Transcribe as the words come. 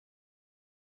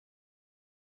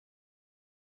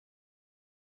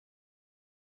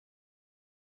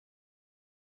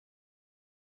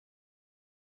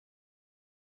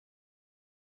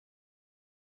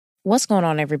What's going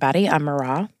on, everybody? I'm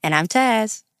Mara. And I'm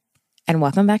Taz. And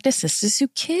welcome back to Sisters Who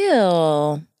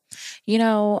Kill. You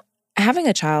know, having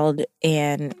a child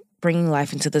and bringing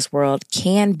life into this world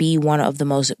can be one of the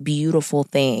most beautiful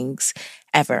things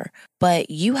ever. But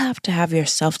you have to have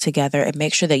yourself together and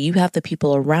make sure that you have the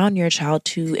people around your child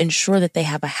to ensure that they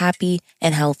have a happy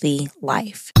and healthy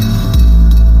life.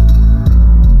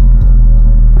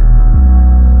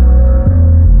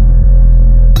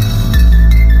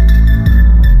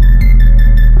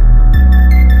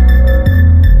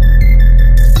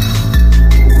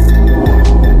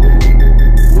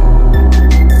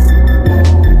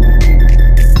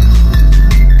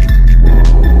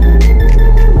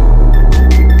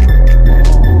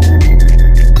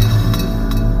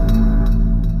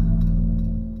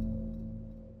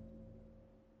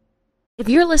 If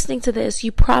you're listening to this,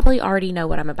 you probably already know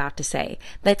what I'm about to say,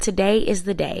 that today is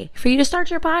the day for you to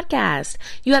start your podcast.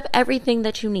 You have everything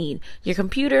that you need: your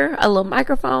computer, a little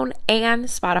microphone, and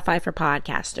Spotify for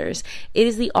podcasters. It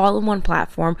is the all-in-one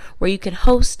platform where you can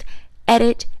host,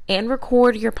 edit, and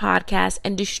record your podcast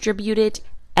and distribute it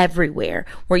everywhere.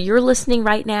 Where you're listening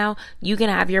right now, you can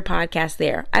have your podcast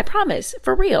there. I promise,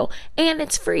 for real. And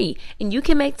it's free. And you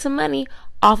can make some money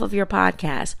off of your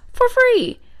podcast for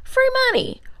free. Free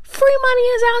money. Free money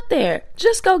is out there.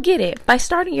 Just go get it by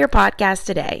starting your podcast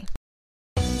today.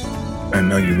 I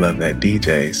know you love that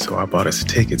DJ, so I bought us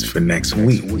tickets for next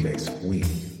week.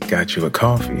 Got you a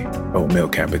coffee, oatmeal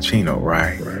cappuccino,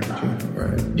 right?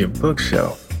 Your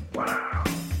bookshelf. Wow.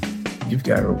 You've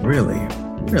got a really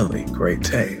great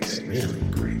taste.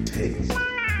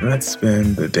 Let's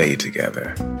spend the day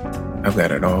together. I've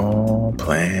got it all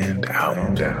planned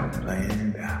out.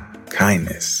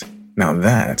 Kindness. Now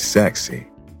that's sexy.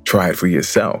 Try it for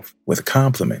yourself with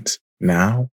compliments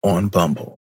now on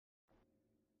Bumble.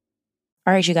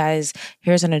 All right, you guys,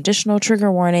 here's an additional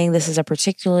trigger warning. This is a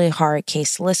particularly hard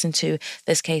case to listen to.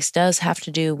 This case does have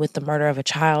to do with the murder of a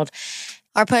child.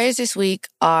 Our players this week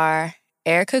are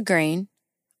Erica Green,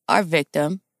 our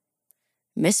victim,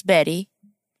 Miss Betty,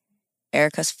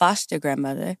 Erica's foster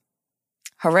grandmother,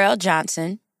 Harrell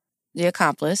Johnson, the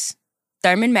accomplice,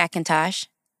 Thurman McIntosh,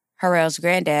 Harrell's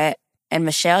granddad, and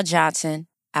Michelle Johnson,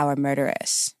 our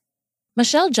murderess.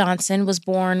 Michelle Johnson was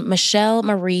born Michelle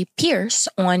Marie Pierce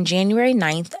on January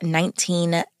 9th,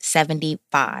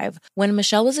 1975. When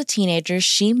Michelle was a teenager,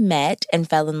 she met and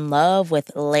fell in love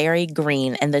with Larry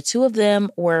Green, and the two of them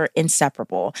were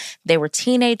inseparable. They were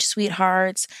teenage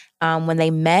sweethearts. When they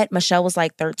met, Michelle was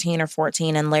like 13 or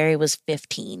 14 and Larry was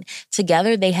 15.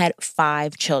 Together, they had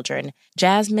 5 children: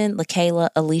 Jasmine, LaKayla,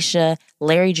 Alicia,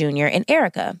 Larry Jr., and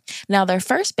Erica. Now, their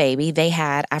first baby they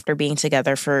had after being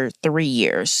together for 3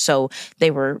 years. So they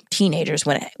were teenagers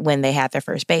when they had their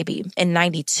first baby. In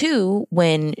 92,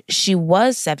 when she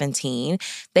was 17,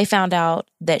 they found out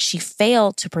that she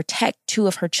failed to protect 2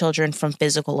 of her children from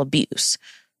physical abuse.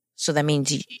 So that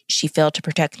means she failed to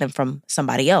protect them from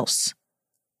somebody else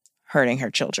hurting her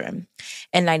children.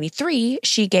 In 93,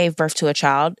 she gave birth to a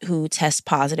child who tested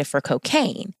positive for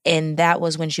cocaine. And that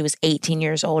was when she was 18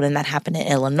 years old, and that happened in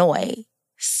Illinois.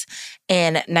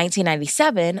 In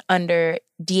 1997, under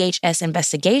DHS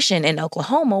investigation in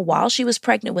Oklahoma, while she was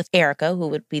pregnant with Erica, who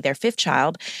would be their 5th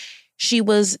child, she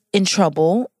was in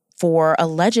trouble for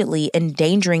allegedly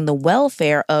endangering the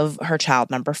welfare of her child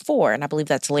number 4. And I believe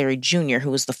that's Larry Jr.,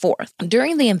 who was the 4th.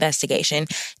 During the investigation,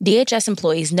 DHS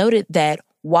employees noted that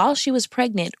while she was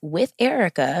pregnant with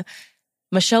Erica,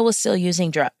 Michelle was still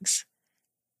using drugs.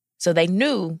 So they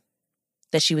knew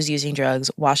that she was using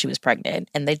drugs while she was pregnant,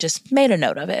 and they just made a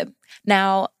note of it.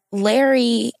 Now,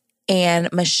 Larry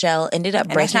and Michelle ended up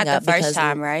breaking up. That's not the first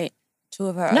time, right? 2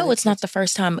 of her. No, it's not the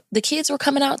first time. The kids were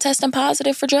coming out testing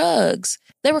positive for drugs.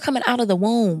 They were coming out of the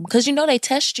womb because, they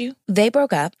test you. They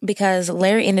broke up because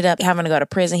Larry ended up having to go to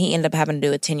prison. He ended up having to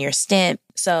do a 10-year stint.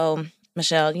 So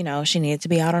Michelle, she needed to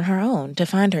be out on her own to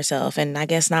find herself, and I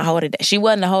guess not hold it down. She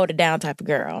wasn't a hold it down type of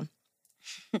girl.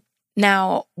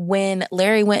 Now, when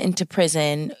Larry went into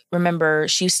prison, remember,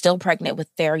 she was still pregnant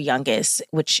with their youngest,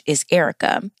 which is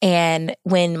Erica. And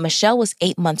when Michelle was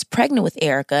 8 months pregnant with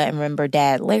Erica, and remember,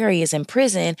 Dad Larry is in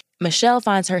prison, Michelle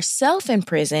finds herself in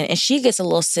prison, and she gets a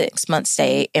little 6-month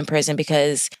stay in prison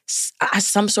because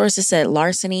some sources said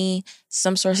larceny,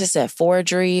 some sources said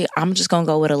forgery. I'm just going to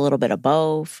go with a little bit of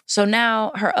both. So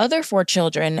now her other 4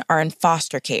 children are in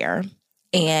foster care.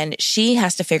 And she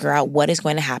has to figure out what is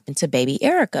going to happen to baby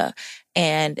Erica.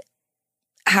 And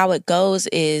how it goes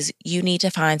is you need to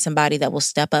find somebody that will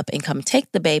step up and come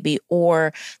take the baby,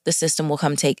 or the system will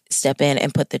step in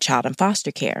and put the child in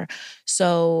foster care.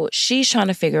 So she's trying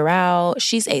to figure out,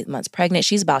 she's 8 months pregnant,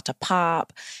 she's about to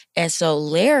pop. And so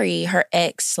Larry, her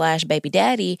ex/baby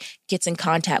daddy, gets in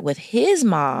contact with his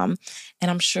mom. And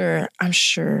I'm sure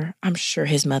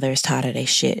his mother is tired of their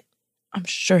shit. I'm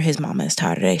sure his mama is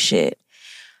tired of their shit.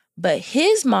 But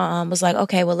his mom was like,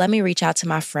 okay, well, let me reach out to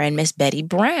my friend, Miss Betty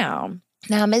Brown.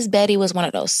 Now, Miss Betty was one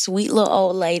of those sweet little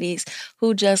old ladies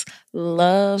who just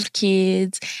loved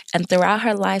kids. And throughout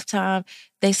her lifetime,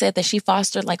 they said that she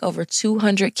fostered like over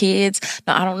 200 kids.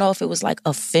 Now, I don't know if it was like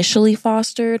officially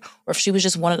fostered or if she was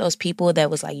just one of those people that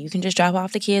was like, you can just drop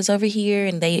off the kids over here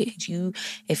and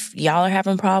if y'all are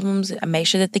having problems, make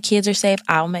sure that the kids are safe.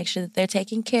 I'll make sure that they're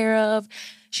taken care of.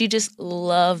 She just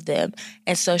loved them.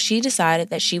 And so she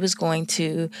decided that she was going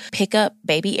to pick up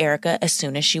baby Erica as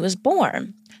soon as she was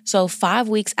born. So 5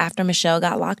 weeks after Michelle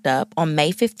got locked up, on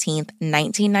May 15th,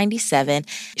 1997,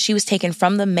 she was taken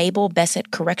from the Mabel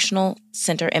Bessette Correctional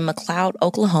Center in McLeod,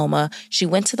 Oklahoma. She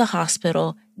went to the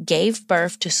hospital, gave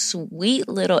birth to sweet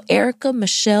little Erica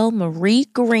Michelle Marie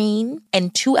Green,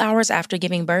 and 2 hours after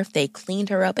giving birth, they cleaned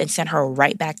her up and sent her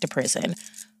right back to prison.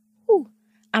 Whew.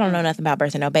 I don't know nothing about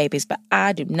birthing no babies, but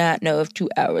I do not know if 2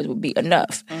 hours would be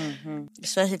enough. Mm-hmm.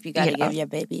 Especially if you got to give your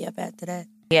baby up after that.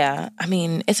 Yeah, I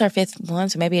mean, it's our 5th one,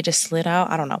 so maybe it just slid out.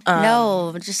 I don't know.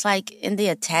 No, just like in the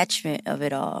attachment of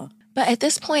it all. But at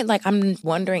this point, like, I'm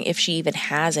wondering if she even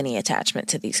has any attachment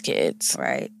to these kids.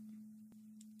 Right.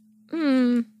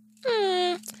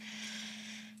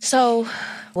 So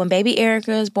when baby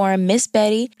Erica is born, Miss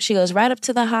Betty, she goes right up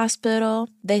to the hospital.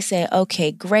 They say,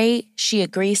 okay, great. She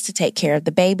agrees to take care of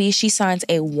the baby. She signs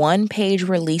a 1-page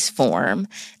release form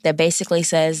that basically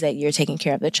says that you're taking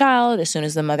care of the child. As soon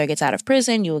as the mother gets out of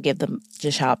prison, you will give the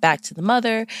child back to the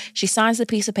mother. She signs the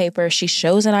piece of paper. She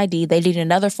shows an ID. They need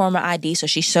another form of ID. So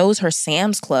she shows her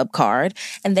Sam's Club card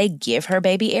and they give her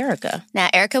baby Erica. Now,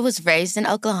 Erica was raised in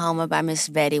Oklahoma by Miss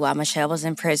Betty while Michelle was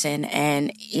in prison,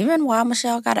 and even while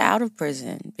Michelle got out of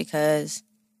prison, because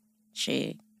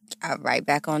she got right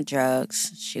back on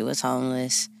drugs. She was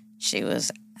homeless. She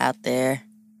was out there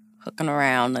hooking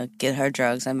around to get her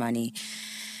drugs and money.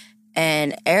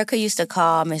 And Erica used to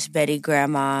call Miss Betty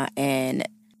grandma, and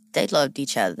they loved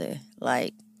each other.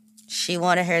 Like, she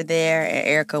wanted her there, and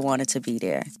Erica wanted to be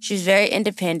there. She was very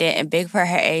independent and big for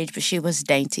her age, but she was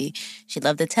dainty. She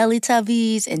loved the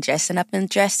Teletubbies and dressing up in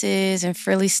dresses and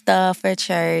frilly stuff for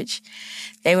church.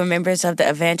 They were members of the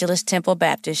Evangelist Temple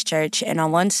Baptist Church, and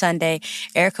on one Sunday,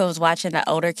 Erica was watching the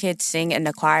older kids sing in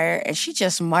the choir, and she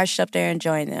just marched up there and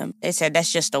joined them. They said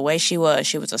that's just the way she was.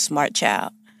 She was a smart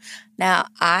child. Now,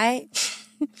 I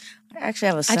actually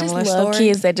have a similar story. I just love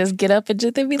kids that just get up and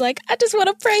they be like, I just want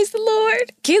to praise the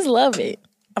Lord. Kids love it.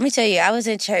 Let me tell you, I was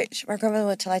in church. My grandmother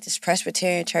went to like this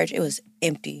Presbyterian church. It was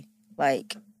empty.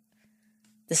 Like,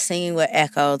 the singing would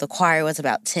echo. The choir was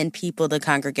about 10 people. The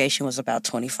congregation was about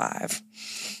 25.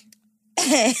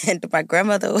 And my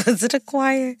grandmother was in the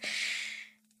choir,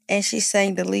 and she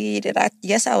sang the lead. And I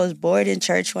guess I was bored in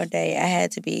church one day. I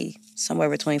had to be somewhere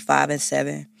between 5 and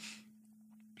 7.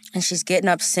 And she's getting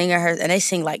up singing her, and they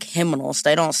sing like hymnals.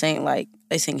 They don't sing like,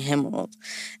 they sing hymnals.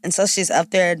 And so she's up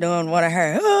there doing one of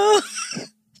her, oh.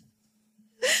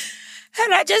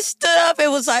 And I just stood up and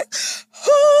was like,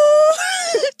 oh.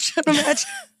 Trying to imagine.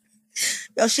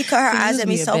 Yo, she cut her eyes at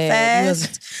me so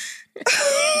fast.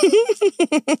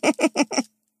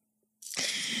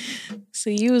 So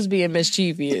you was being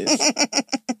mischievous.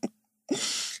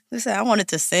 Listen, I wanted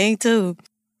to sing too.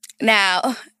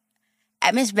 Now,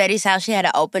 at Miss Betty's house, she had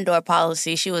an open door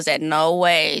policy. She was in no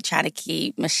way trying to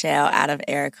keep Michelle out of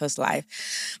Erica's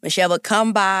life. Michelle would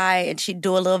come by and she'd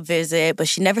do a little visit, but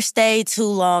she never stayed too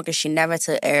long and she never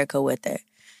took Erica with her.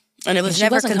 And it was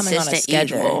never consistent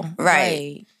either.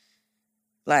 Right.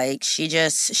 Like, she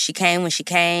came when she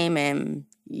came, and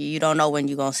you don't know when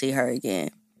you're going to see her again.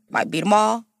 Might be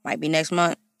tomorrow, might be next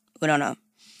month. We don't know.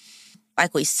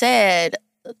 Like we said,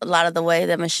 a lot of the way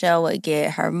that Michelle would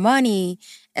get her money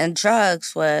and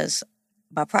drugs was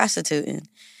by prostituting.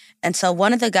 And so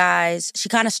one of the guys, she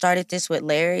kind of started this with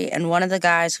Larry, and one of the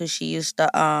guys who she used to,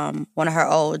 one of her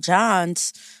old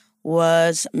Johns,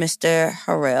 was Mr.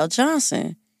 Harrell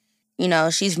Johnson. You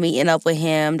know, she's meeting up with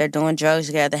him. They're doing drugs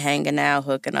together, hanging out,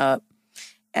 hooking up.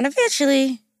 And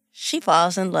eventually, she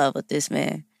falls in love with this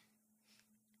man.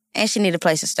 And she needed a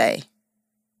place to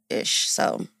stay-ish.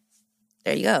 So,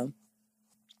 there you go.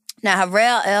 Now,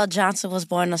 Harrell L. Johnson was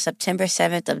born on September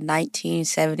 7th of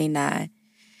 1979.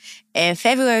 In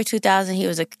February 2000, he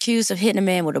was accused of hitting a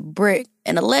man with a brick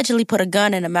and allegedly put a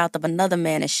gun in the mouth of another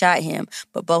man and shot him,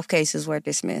 but both cases were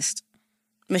dismissed.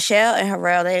 Michelle and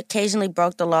Harrell, they occasionally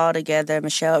broke the law together.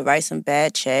 Michelle would write some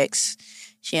bad checks.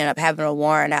 She ended up having a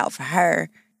warrant out for her.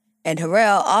 And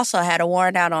Harrell also had a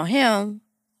warrant out on him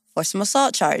for some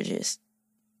assault charges.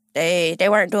 They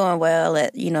weren't doing well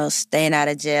at, staying out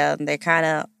of jail. And they're kind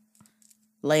of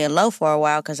laying low for a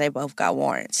while because they both got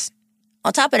warrants.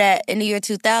 On top of that, in the year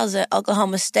 2000,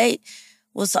 Oklahoma State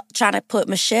was trying to put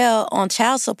Michelle on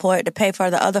child support to pay for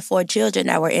the other 4 children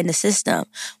that were in the system,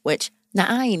 which... Now,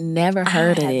 I ain't never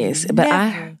heard of this, but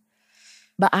I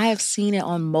have seen it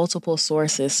on multiple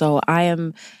sources, so I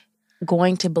am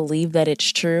going to believe that it's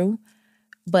true.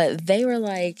 But they were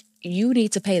like, you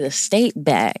need to pay the state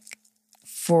back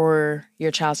for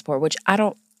your child support, which I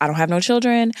don't have no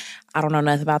children. I don't know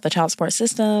nothing about the child support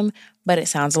system, but it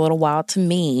sounds a little wild to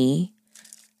me.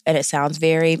 And it sounds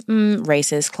very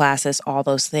racist, classist, all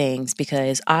those things.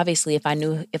 Because obviously, if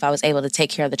I was able to take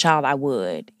care of the child, I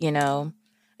would,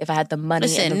 if I had the money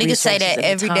and the niggas say resources that at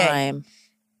every the time. day.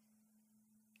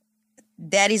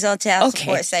 Daddies on child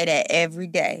support say that every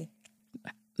day.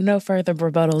 No further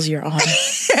rebuttals, Your Honor.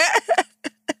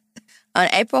 On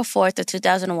April 4th of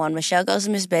 2001, Michelle goes to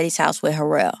Miss Betty's house with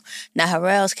Harrell. Now,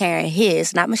 Harrell's carrying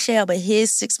his, not Michelle, but his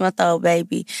 6-month-old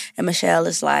baby. And Michelle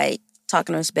is like,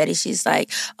 talking to Miss Betty, she's like,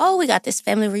 oh, we got this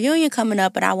family reunion coming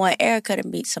up, and I want Erica to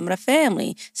meet some of the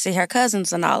family, see her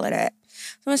cousins and all of that.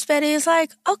 So Miss Betty is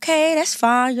like, okay, that's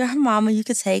fine. You're her mama. You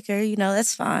could take her.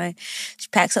 That's fine. She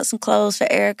packs up some clothes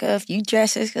for Erica, a few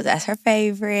dresses, because that's her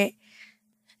favorite.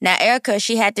 Now, Erica,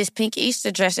 she had this pink Easter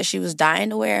dress that she was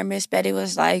dying to wear, and Miss Betty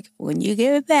was like, when you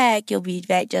give it back, you'll be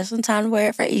back just in time to wear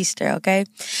it for Easter, okay?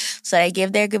 So they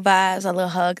give their goodbyes, a little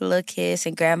hug, a little kiss,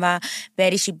 and Grandma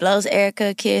Betty, she blows Erica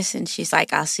a kiss, and she's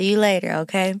like, I'll see you later,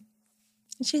 okay?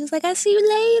 And she was like, I'll see you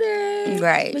later.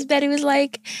 Right. Miss Betty was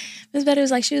like,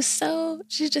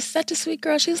 she's just such a sweet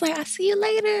girl. She was like, I'll see you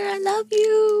later. I love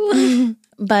you.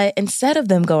 But instead of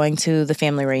them going to the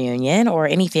family reunion or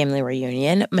any family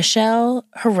reunion, Michelle,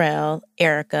 Harrell,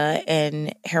 Erica,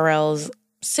 and Harrell's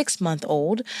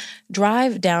 6-month-old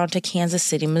drive down to Kansas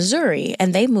City, Missouri,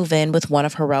 and they move in with one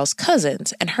of Harrell's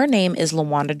cousins, and her name is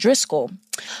LaWanda Driscoll.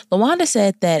 LaWanda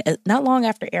said that not long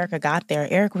after Erica got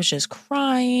there, Erica was just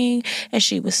crying and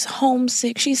she was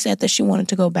homesick. She said that she wanted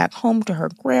to go back home to her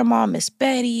grandma, Miss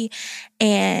Betty,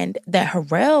 and that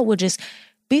Harrell would just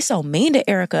be so mean to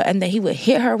Erica and that he would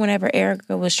hit her whenever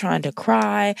Erica was trying to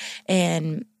cry,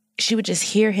 and she would just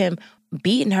hear him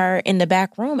beating her in the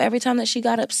back room every time that she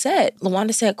got upset.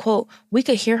 LaWanda said, quote, we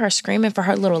could hear her screaming for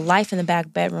her little life in the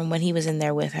back bedroom when he was in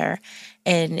there with her.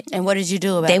 And what did you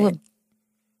do about it?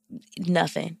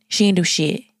 Nothing. She didn't do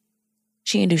shit.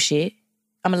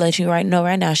 I'm going to let you know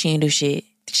right now, she didn't do shit.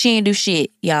 She didn't do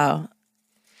shit, y'all.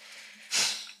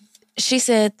 She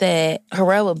said that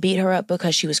Harrell would beat her up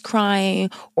because she was crying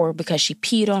or because she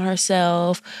peed on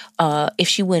herself, if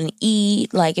she wouldn't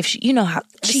eat, like if she, how...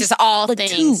 This is all like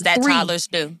things that toddlers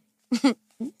do.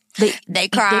 They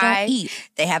cry, they don't eat.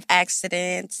 They have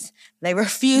accidents, they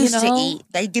refuse to eat,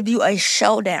 they give you a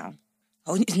showdown.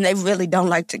 Oh, they really don't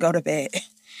like to go to bed.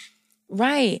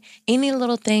 Right. Any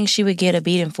little thing she would get a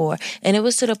beating for. And it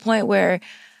was to the point where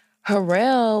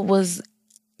Harrell was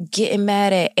getting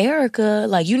mad at Erica,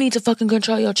 like, you need to fucking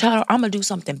control your child or I'm gonna do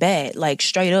something bad, like,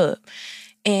 straight up.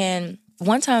 And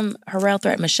one time Harrell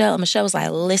threatened Michelle, and Michelle was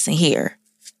like, listen here,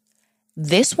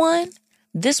 this one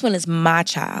is my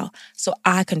child, so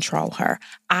I control her.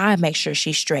 I make sure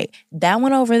she's straight. That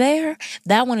one over there,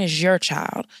 that one is your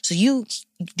child, so you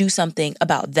do something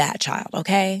about that child,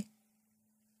 okay?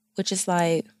 Which is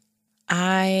like,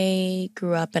 I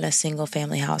grew up in a single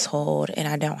family household and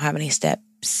I don't have any step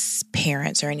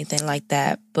parents or anything like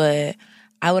that, but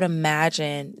I would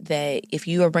imagine that if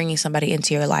you are bringing somebody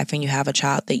into your life and you have a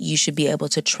child, that you should be able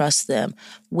to trust them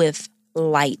with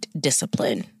light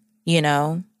discipline,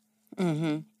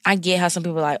 Mm-hmm. I get how some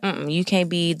people are like, you can't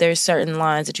be, there's certain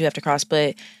lines that you have to cross,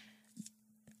 but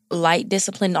light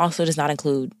discipline also does not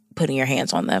include putting your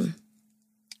hands on them.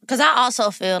 Because I also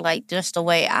feel like just the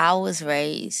way I was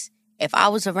raised, if I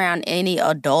was around any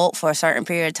adult for a certain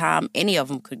period of time, any of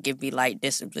them could give me light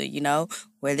discipline,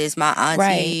 whether it's my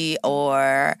auntie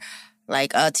or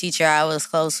like a teacher I was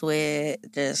close with,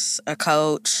 just a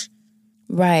coach.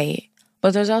 Right.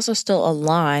 But there's also still a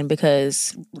line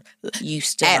because you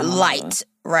still... At light,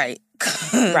 right.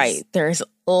 Right. There's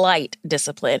light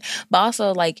discipline. But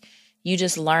also, like, you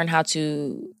just learn how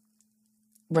to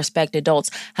respect adults.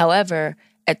 However,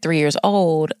 at 3 years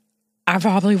old, I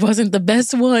probably wasn't the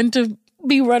best one to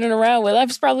be running around with. I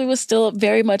probably was still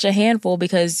very much a handful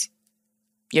because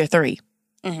You're 3.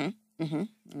 That's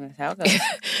how it goes.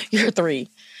 You're 3.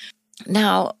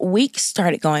 Now, weeks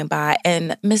started going by,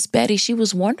 and Miss Betty, she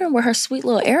was wondering where her sweet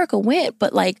little Erica went.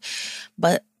 But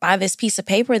by this piece of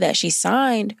paper that she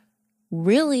signed,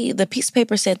 really, the piece of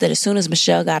paper said that as soon as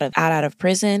Michelle got out of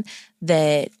prison,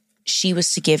 that she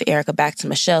was to give Erica back to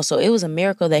Michelle. So it was a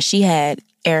miracle that she had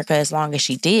Erica as long as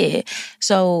she did.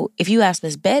 So if you ask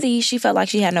Miss Betty, she felt like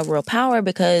she had no real power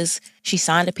because she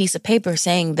signed a piece of paper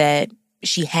saying that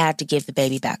she had to give the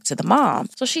baby back to the mom.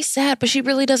 So she's sad, but she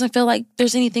really doesn't feel like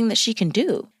there's anything that she can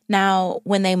do. Now,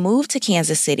 when they moved to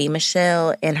Kansas City,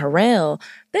 Michelle and Harrell,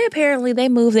 they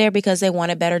moved there because they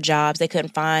wanted better jobs. They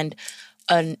couldn't find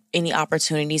any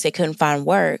opportunities. They couldn't find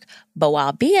work. But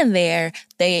while being there,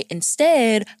 they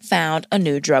instead found a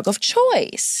new drug of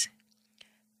choice,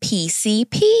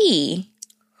 PCP.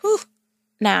 Whew.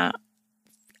 Now,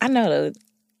 I know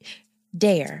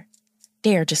Dare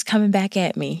just coming back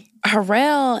at me.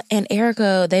 Harrell and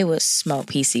Erica, they would smoke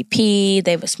PCP,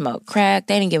 they would smoke crack.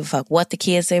 They didn't give a fuck what the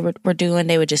kids they were doing.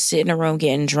 They would just sit in a room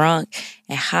getting drunk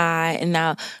and high. And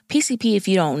now PCP, if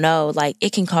you don't know, like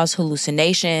it can cause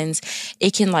hallucinations.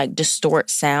 It can like distort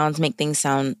sounds, make things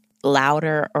sound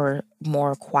louder or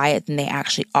more quiet than they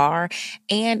actually are.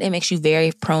 And it makes you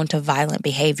very prone to violent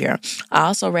behavior. I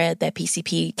also read that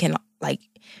PCP can like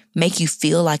make you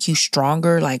feel like you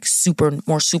stronger, like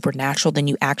more supernatural than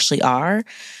you actually are,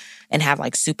 and have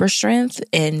like super strength.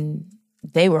 And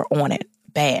they were on it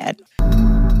bad.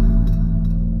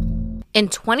 In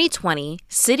 2020,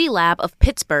 City Lab of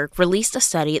Pittsburgh released a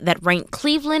study that ranked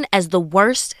Cleveland as the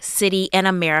worst city in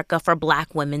America for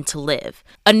Black women to live.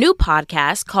 A new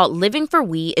podcast called Living for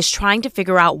We is trying to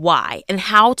figure out why and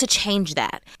how to change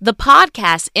that. The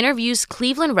podcast interviews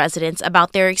Cleveland residents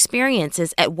about their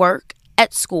experiences at work,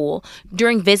 at school,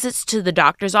 during visits to the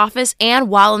doctor's office, and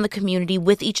while in the community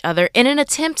with each other in an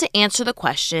attempt to answer the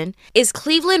question, is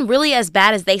Cleveland really as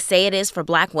bad as they say it is for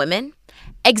Black women?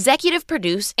 Executive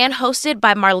produced and hosted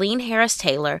by Marlene Harris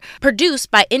Taylor,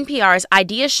 produced by NPR's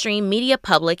IdeaStream Media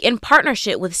Public in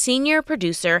partnership with senior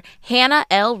producer Hannah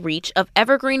L. Reach of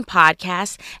Evergreen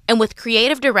Podcasts, and with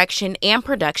creative direction and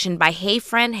production by Hey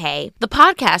Friend Hey. The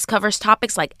podcast covers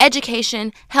topics like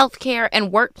education, healthcare,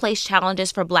 and workplace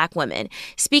challenges for Black women,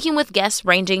 speaking with guests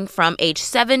ranging from age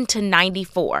 7 to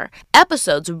 94.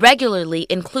 Episodes regularly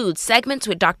include segments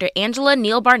with Dr. Angela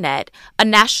Neal Barnett, a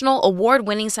national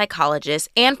award-winning psychologist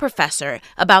and professor,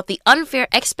 about the unfair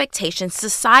expectations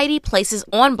society places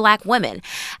on Black women,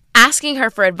 asking her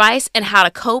for advice on how to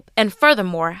cope and,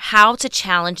 furthermore, how to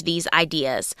challenge these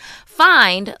ideas.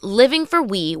 Find Living for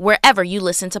We wherever you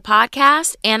listen to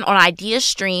podcasts and on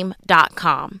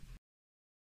ideastream.com.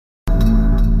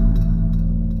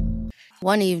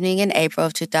 One evening in April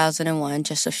of 2001,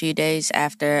 just a few days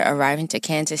after arriving to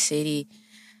Kansas City,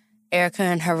 Erica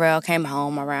and Harrell came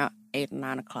home around 8 or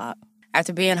 9 o'clock.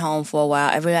 After being home for a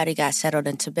while, everybody got settled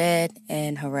into bed,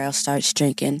 and Harrell starts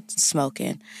drinking,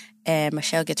 smoking, and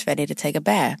Michelle gets ready to take a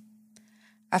bath.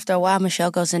 After a while,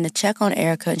 Michelle goes in to check on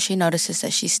Erica, and she notices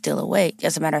that she's still awake.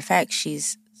 As a matter of fact,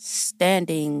 she's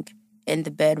standing in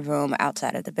the bedroom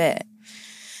outside of the bed.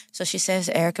 So she says,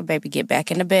 "Erica, baby, get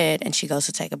back in the bed," and she goes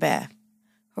to take a bath.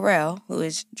 Harrell, who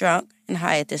is drunk and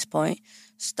high at this point,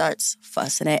 starts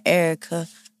fussing at Erica.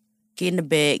 Get in the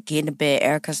bed, get in the bed.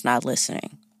 Erica's not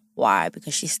listening. Why?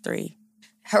 Because she's 3.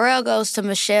 Harrell goes to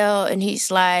Michelle, and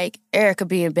he's like, "Erica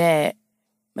being bad."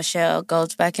 Michelle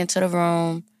goes back into the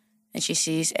room, and she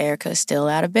sees Erica still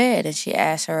out of bed, and she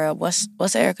asks Harrell,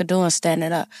 what's Erica doing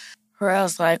standing up?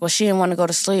 Harrell's like, "Well, she didn't want to go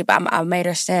to sleep. I made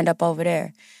her stand up over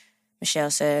there."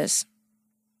 Michelle says,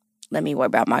 "Let me worry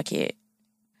about my kid."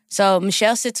 So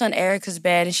Michelle sits on Erica's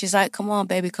bed, and she's like, "Come on,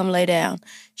 baby, come lay down."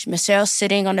 Michelle's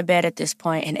sitting on the bed at this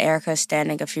point, and Erica is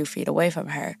standing a few feet away from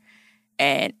her.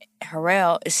 And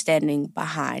Harrell is standing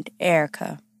behind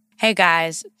Erica. Hey,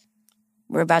 guys,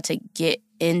 we're about to get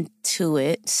into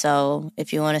it. So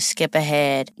if you want to skip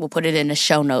ahead, we'll put it in the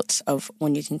show notes of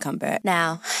when you can come back.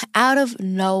 Now, out of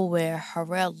nowhere,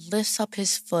 Harrell lifts up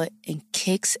his foot and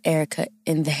kicks Erica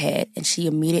in the head, and she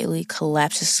immediately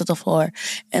collapses to the floor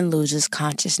and loses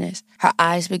consciousness. Her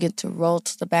eyes begin to roll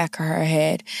to the back of her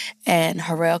head, and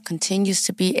Harrell continues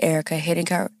to beat Erica,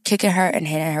 kicking her and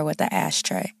hitting her with the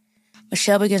ashtray.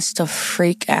 Michelle begins to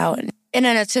freak out. In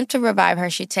an attempt to revive her,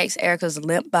 she takes Erica's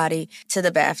limp body to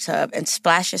the bathtub and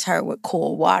splashes her with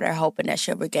cool water, hoping that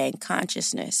she'll regain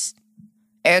consciousness.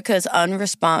 Erica is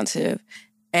unresponsive,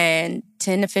 and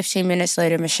 10 to 15 minutes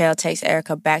later, Michelle takes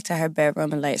Erica back to her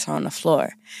bedroom and lays her on the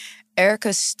floor.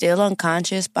 Erica's still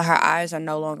unconscious, but her eyes are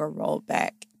no longer rolled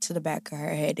back to the back of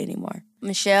her head anymore.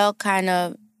 Michelle kind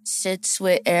of sits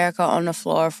with Erica on the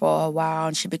floor for a while,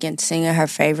 and she begins singing her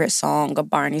favorite song, a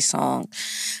Barney song,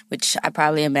 which I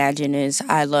probably imagine is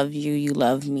I Love You, You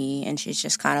Love Me, and she's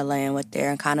just kind of laying with there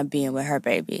and kind of being with her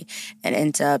baby, and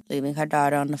ends up leaving her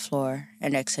daughter on the floor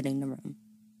and exiting the room.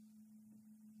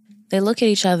 They look at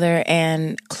each other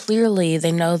and clearly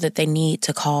they know that they need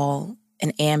to call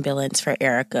an ambulance for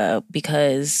Erica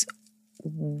because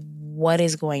what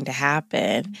is going to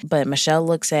happen? But Michelle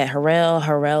looks at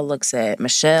Harrell looks at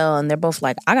Michelle, and they're both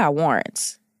like, I got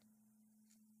warrants.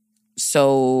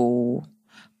 So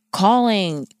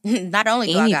calling not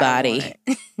only do anybody,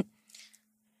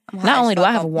 not only do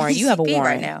I have a warrant, you have a warrant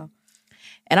right now.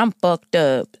 And I'm fucked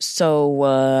up.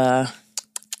 So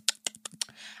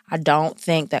I don't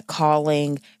think that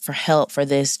calling for help for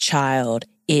this child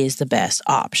is the best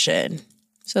option.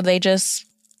 So they just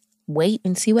wait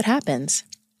and see what happens.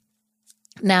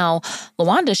 Now,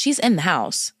 LaWanda, she's in the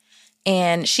house.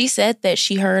 And she said that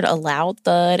she heard a loud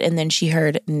thud and then she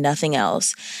heard nothing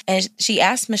else. And she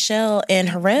asked Michelle and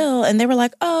Harrell, and they were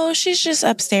like, oh, she's just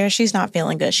upstairs. She's not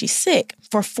feeling good. She's sick.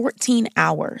 For 14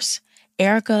 hours,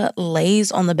 Erica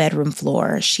lays on the bedroom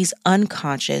floor. She's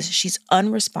unconscious. She's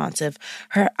unresponsive.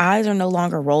 Her eyes are no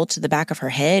longer rolled to the back of her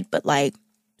head, but like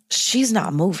she's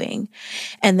not moving.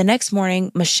 And the next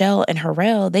morning, Michelle and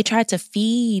Harrell, they tried to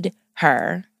feed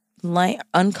her like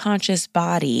unconscious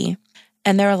body.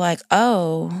 And they were like,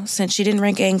 oh, since she didn't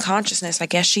regain consciousness, I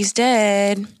guess she's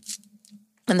dead.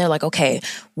 And they're like, okay,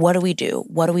 what do we do?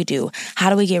 What do we do? How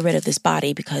do we get rid of this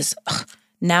body? Because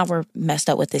now we're messed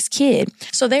up with this kid.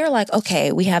 So they were like,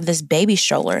 okay, we have this baby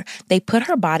stroller. They put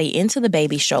her body into the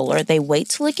baby stroller. They wait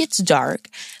till it gets dark.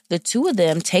 The two of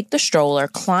them take the stroller,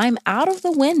 climb out of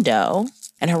the window,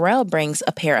 and Harrell brings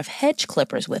a pair of hedge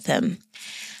clippers with him.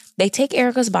 They take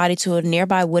Erica's body to a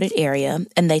nearby wooded area,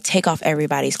 and they take off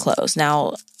everybody's clothes.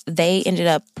 Now, they ended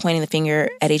up pointing the finger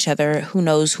at each other. Who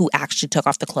knows who actually took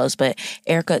off the clothes, but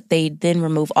they then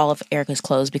remove all of Erica's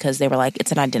clothes because they were like,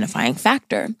 it's an identifying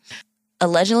factor.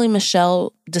 Allegedly,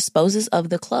 Michelle disposes of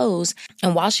the clothes,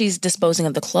 and while she's disposing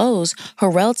of the clothes,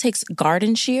 Harrell takes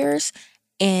garden shears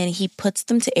and he puts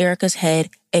them to Erica's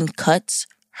head and cuts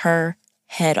her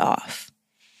head off.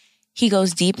 He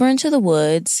goes deeper into the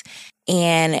woods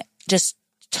and just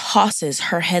tosses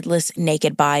her headless,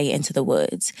 naked body into the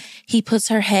woods. He puts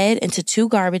her head into 2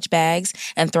 garbage bags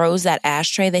and throws that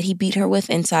ashtray that he beat her with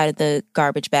inside of the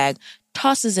garbage bag,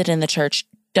 tosses it in the church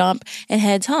dump, and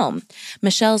heads home.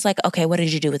 Michelle's like, okay, what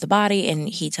did you do with the body? And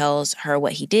he tells her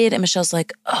what he did. And Michelle's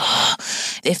like, oh,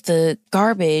 if the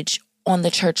garbage on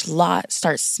the church lot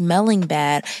starts smelling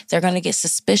bad, they're going to get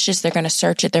suspicious. They're going to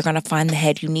search it. They're going to find the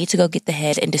head. You need to go get the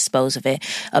head and dispose of it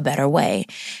a better way.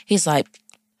 He's like,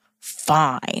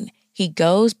 fine. He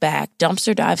goes back,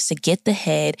 dumpster dives to get the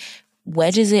head,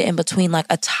 wedges it in between like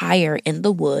a tire in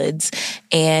the woods,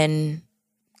 and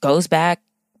goes back,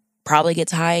 probably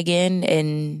gets high again,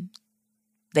 and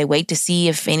they wait to see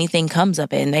if anything comes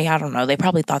of it. And I don't know, they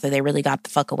probably thought that they really got the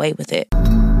fuck away with it.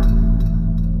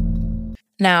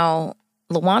 Now,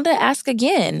 LaWanda asked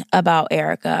again about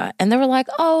Erica, and they were like,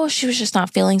 oh, she was just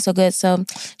not feeling so good, so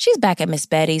she's back at Miss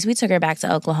Betty's. We took her back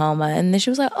to Oklahoma. And then she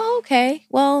was like, oh, okay,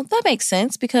 well, that makes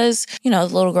sense because, the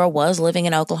little girl was living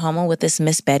in Oklahoma with this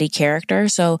Miss Betty character,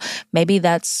 so maybe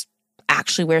that's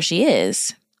actually where she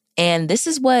is. And this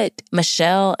is what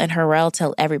Michelle and Harrell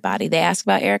tell everybody. They ask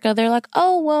about Erica. They're like,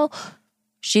 oh, well,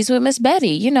 she's with Miss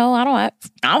Betty. I don't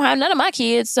have none of my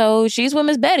kids, so she's with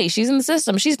Miss Betty. She's in the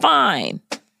system. She's fine.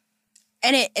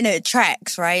 And it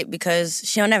tracks, right? Because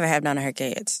she'll never have none of her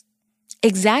kids.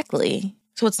 Exactly.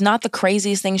 So it's not the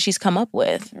craziest thing she's come up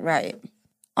with. Right.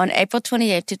 On April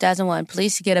 28, 2001,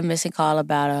 police get a missing call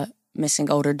about a missing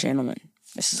older gentleman.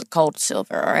 This is a Cold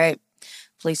Silver, all right?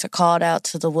 Police are called out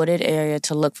to the wooded area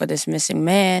to look for this missing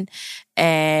man,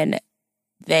 and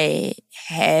they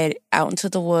head out into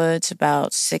the woods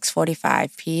about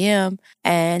 6:45 p.m.,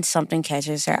 and something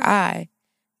catches their eye.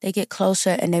 They get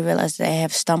closer, and they realize they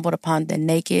have stumbled upon the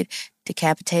naked,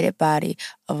 decapitated body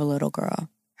of a little girl.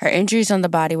 Her injuries on the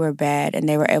body were bad, and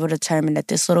they were able to determine that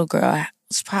this little girl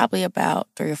was probably about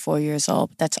 3 or 4 years old,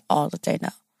 but that's all that they know.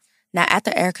 Now,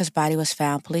 after Erica's body was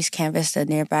found, police canvassed the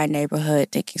nearby neighborhood,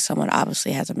 thinking someone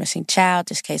obviously has a missing child.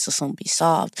 This case will soon be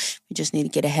solved. We just need to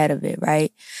get ahead of it,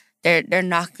 right? They're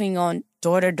knocking on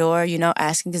door to door,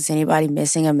 asking, is anybody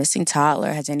missing a missing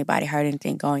toddler? Has anybody heard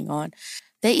anything going on?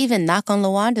 They even knock on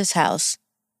LaWanda's house,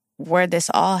 where this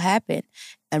all happened,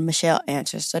 and Michelle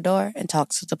answers the door and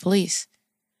talks to the police.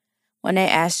 When they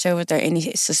asked her, was there any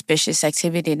suspicious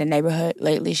activity in the neighborhood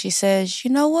lately, she says,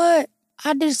 you know what?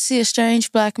 I did see a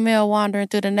strange black male wandering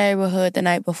through the neighborhood the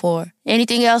night before.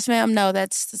 Anything else, ma'am? No,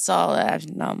 that's all that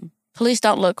Police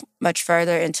don't look much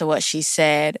further into what she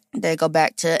said. They go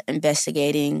back to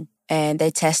investigating, and they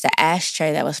test the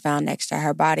ashtray that was found next to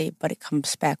her body, but it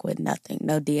comes back with nothing,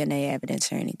 no DNA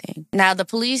evidence or anything. Now, the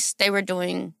police, they were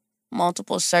doing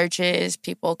multiple searches.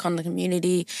 People from the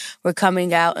community were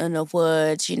coming out in the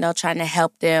woods, trying to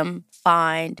help them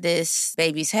find this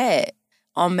baby's head.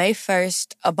 On May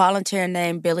 1st, a volunteer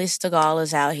named Billy Stegall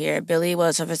is out here. Billy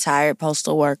was a retired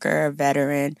postal worker, a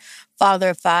veteran,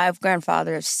 father of 5,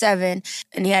 grandfather of 7,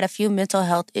 and he had a few mental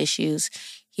health issues.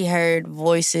 He heard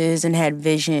voices and had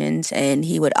visions, and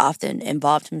he would often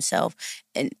involve himself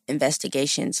in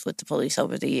investigations with the police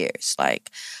over the years.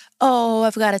 Like, oh,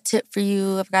 I've got a tip for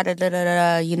you. I've got a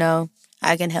da-da-da-da,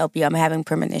 I can help you. I'm having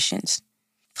premonitions.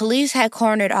 Police had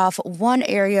cornered off one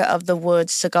area of the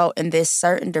woods to go in this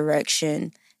certain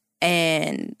direction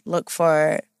and look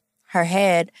for her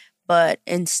head, but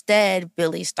instead,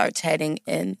 Billy starts heading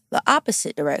in the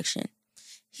opposite direction.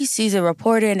 He sees a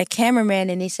reporter and a cameraman,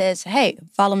 and he says, hey,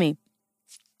 follow me.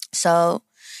 So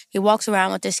he walks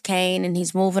around with this cane, and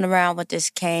he's moving around with this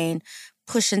cane,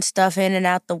 pushing stuff in and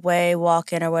out the way,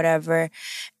 walking or whatever,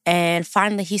 and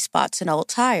finally he spots an old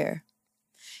tire.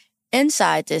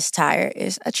 Inside this tire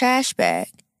is a trash bag.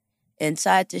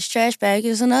 Inside this trash bag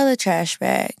is another trash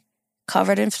bag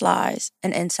covered in flies,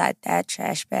 and inside that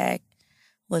trash bag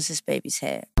was his baby's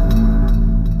head.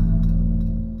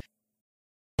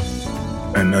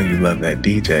 I know you love that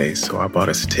DJ, so I bought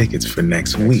us tickets for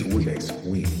next week.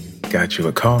 Got you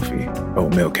a coffee,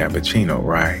 oatmeal cappuccino,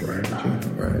 right?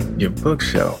 Your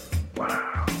bookshelf.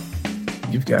 Wow.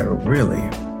 You've got a really,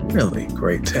 really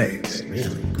great taste.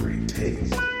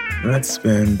 Let's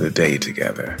spend the day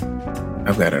together.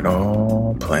 I've got it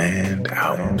all planned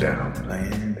out.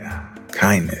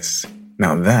 Kindness.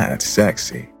 Now that's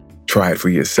sexy. Try it for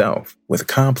yourself with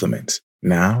compliments.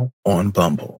 Now on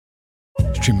Bumble.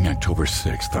 Streaming October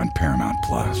 6th on Paramount+.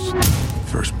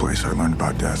 First place I learned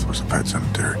about death was a pet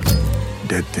cemetery.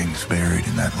 Dead things buried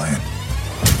in that land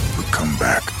would come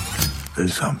back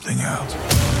as something else.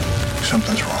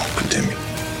 Something's wrong with Timmy.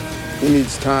 He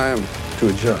needs time to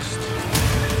adjust.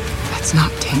 That's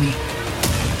not Timmy.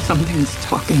 Something's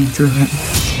talking through him.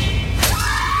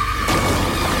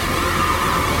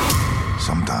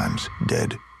 Sometimes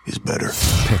dead is better.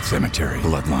 Pet Cemetery,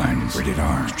 Bloodlines, rated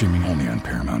R, streaming only on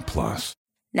Paramount+.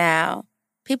 Now,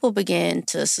 people begin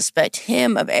to suspect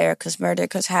him of Erica's murder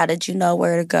because how did you know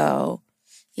where to go?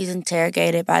 He's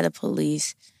interrogated by the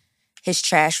police. His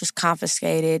trash was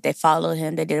confiscated. They followed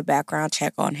him. They did a background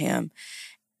check on him.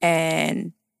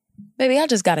 And baby, I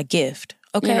just got a gift,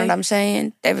 okay? You know what I'm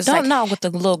saying? They was Don't know what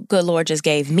the good Lord just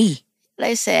gave me.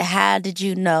 They said, how did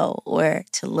you know where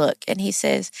to look? And he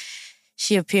says,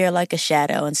 she appeared like a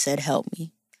shadow and said, help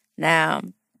me. Now,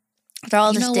 for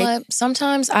all this... You know what?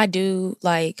 Sometimes I do,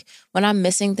 like, when I'm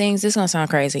missing things, this is going to sound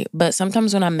crazy, but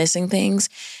sometimes when I'm missing things,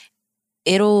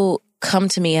 it'll come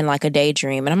to me in like a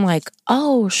daydream. And I'm like,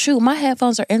 oh, shoot, my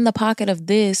headphones are in the pocket of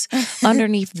this,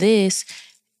 underneath this,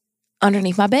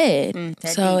 underneath my bed.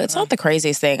 So it's not the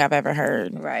craziest thing I've ever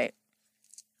heard. Right.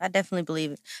 I definitely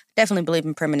believe it. Definitely believe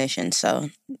in premonition, so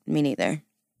me neither.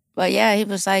 But yeah, he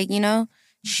was like,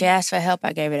 she asked for help,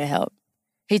 I gave her the help.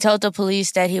 He told the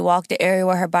police that he walked the area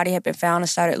where her body had been found and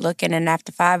started looking, and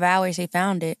after 5 hours, he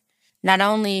found it. Not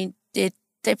only did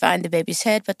they find the baby's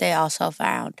head, but they also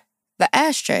found the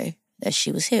ashtray that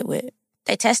she was hit with.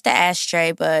 They test the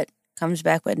ashtray, but comes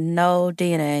back with no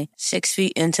DNA. 6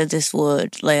 feet into this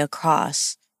wood lay a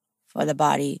cross for the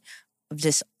body of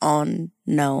this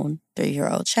unknown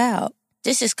 3-year-old child.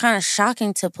 This is kind of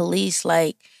shocking to police.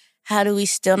 Like, how do we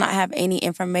still not have any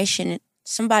information?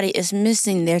 Somebody is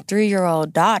missing their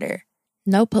 3-year-old daughter.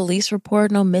 No police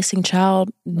report, no missing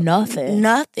child, nothing.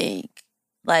 Nothing.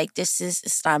 Like,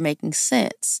 it's not making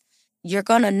sense. You're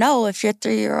going to know if your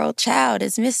 3-year-old child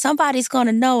is missing. Somebody's going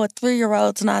to know a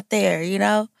 3-year-old's not there,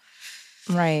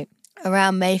 Right.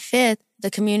 Around May 5th, the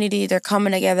community, they're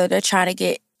coming together. They're trying to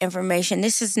get information.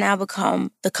 This has now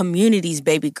become the community's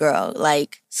baby girl.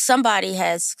 Like, somebody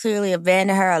has clearly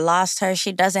abandoned her or lost her.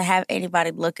 She doesn't have anybody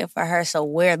looking for her, so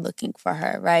we're looking for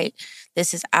her, right?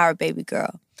 This is our baby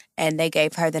girl. And they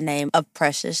gave her the name of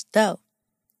Precious Doe.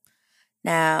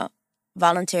 Now,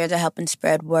 volunteers are helping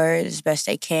spread word as best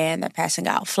they can. They're passing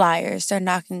out flyers. They're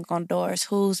knocking on doors.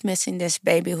 Who's missing this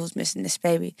baby? Who's missing this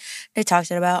baby? They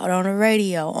talked about it on the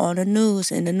radio, on the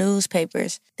news, in the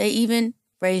newspapers. They even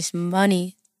raised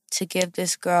money to give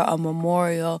this girl a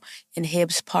memorial in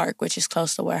Hibbs Park, which is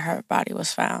close to where her body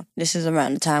was found. This is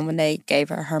around the time when they gave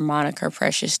her moniker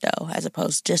Precious Doe, as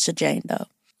opposed to just a Jane Doe.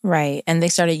 Right. And they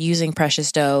started using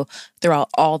Precious Doe throughout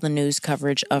all the news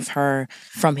coverage of her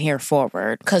from here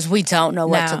forward. Because we don't know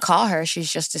what to call her.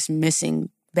 She's just this missing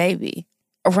baby.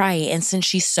 Right. And since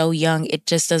she's so young, it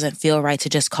just doesn't feel right to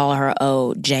just call her,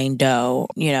 Jane Doe,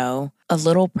 a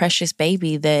little precious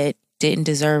baby that didn't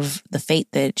deserve the fate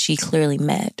that she clearly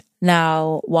met.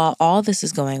 Now, while all this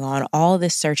is going on, all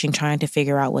this searching, trying to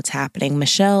figure out what's happening,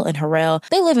 Michelle and Harrell,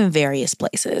 they live in various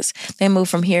places. They move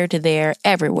from here to there,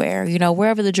 everywhere.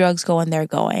 Wherever the drugs going, they're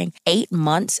going. 8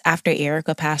 months after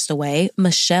Erica passed away,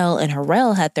 Michelle and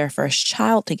Harrell had their first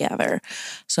child together.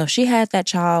 So if she had that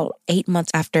child 8 months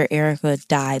after Erica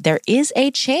died, there is a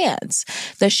chance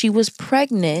that she was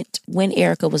pregnant when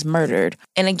Erica was murdered.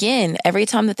 And again, every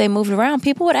time that they moved around,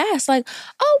 people would ask, like,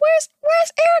 oh, where's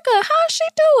Erica? How's she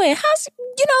doing? How's,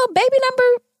 baby number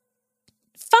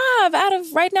 5 out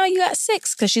of right now you got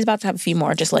 6, because she's about to have a few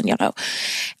more, just letting y'all know.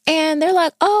 And they're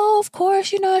like, oh, of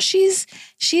course, she's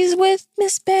with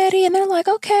Miss Betty. And they're like,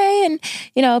 okay. And,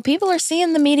 people are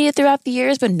seeing the media throughout the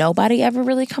years, but nobody ever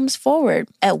really comes forward.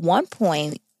 At one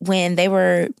point, when they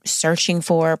were searching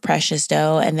for Precious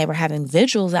Doe and they were having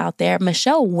vigils out there,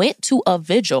 Michelle went to a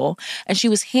vigil and she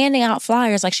was handing out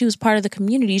flyers like she was part of the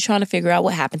community trying to figure out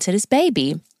what happened to this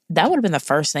baby. That would have been the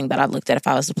first thing that I looked at if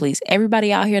I was the police.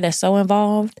 Everybody out here that's so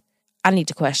involved, I need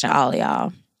to question all of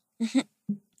y'all.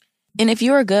 And if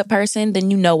you're a good person, then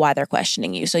you know why they're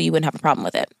questioning you, so you wouldn't have a problem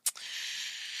with it.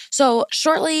 So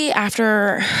shortly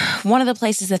after, one of the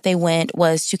places that they went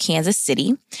was to Kansas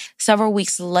City. Several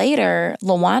weeks later,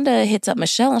 LaWanda hits up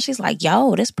Michelle and she's like,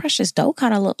 yo, this Precious Doe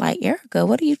kind of look like Erica.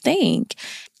 What do you think?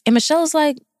 And Michelle's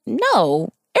like,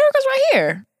 no, Erica's right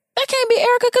here. That can't be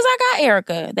Erica because I got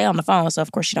Erica. They on the phone, so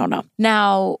of course you don't know.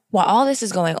 Now, while all this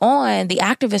is going on, the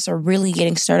activists are really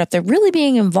getting stirred up. They're really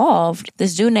being involved.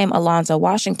 This dude named Alonzo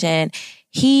Washington,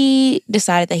 he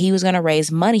decided that he was going to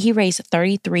raise money. He raised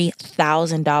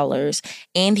 $33,000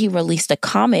 and he released a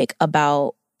comic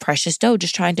about Precious Doe,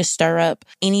 just trying to stir up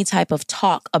any type of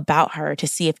talk about her to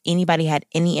see if anybody had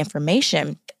any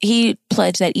information. He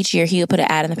pledged that each year he would put an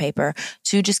ad in the paper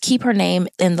to just keep her name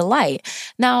in the light.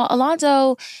 Now,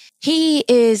 Alonzo, he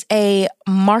is a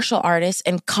martial artist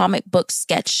and comic book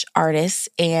sketch artist,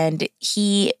 and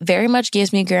he very much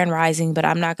gives me Grand Rising, but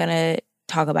I'm not going to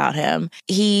talk about him.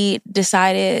 He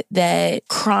decided that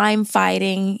crime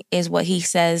fighting is what he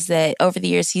says, that over the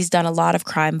years he's done a lot of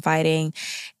crime fighting,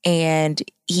 and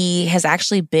he has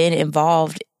actually been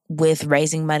involved with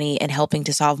raising money and helping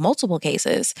to solve multiple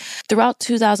cases. Throughout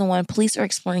 2001, police are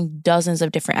exploring dozens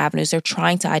of different avenues. They're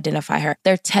trying to identify her.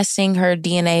 They're testing her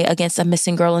DNA against a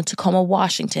missing girl in Tacoma,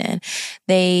 Washington.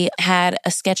 They had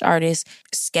a sketch artist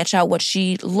sketch out what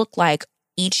she looked like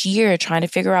each year, trying to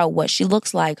figure out what she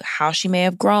looks like, how she may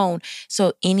have grown.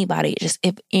 So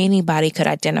if anybody could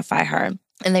identify her.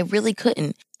 And they really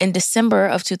couldn't. In December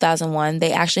of 2001,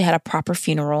 they actually had a proper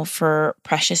funeral for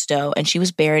Precious Doe, and she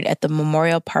was buried at the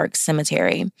Memorial Park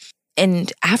Cemetery.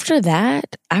 And after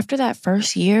that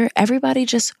first year, everybody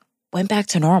just went back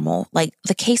to normal. Like,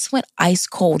 the case went ice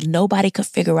cold. Nobody could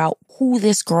figure out who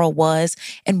this girl was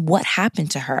and what happened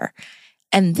to her.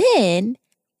 And then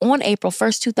on April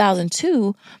 1st,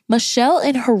 2002, Michelle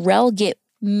and Harrell get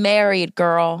married,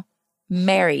 girl.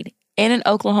 Married in an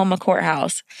Oklahoma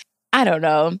courthouse. I don't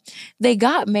know. They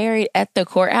got married at the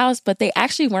courthouse, but they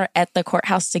actually weren't at the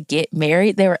courthouse to get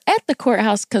married. They were at the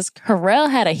courthouse because Harrell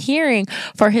had a hearing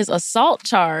for his assault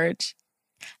charge.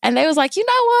 And they was like, you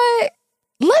know what?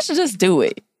 Let's just do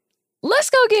it. Let's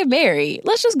go get married.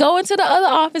 Let's just go into the other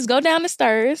office, go down the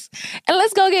stairs, and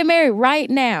let's go get married right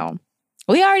now.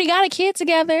 We already got a kid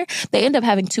together. They end up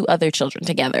having 2 other children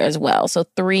together as well. So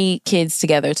 3 kids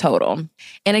together total.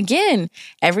 And again,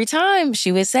 every time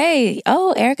she would say,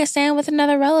 oh, Erica's staying with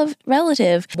another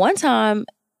relative. One time,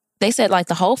 they said like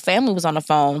the whole family was on the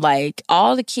phone. Like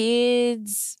all the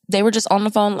kids, they were just on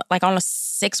the phone, like on a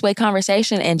 6-way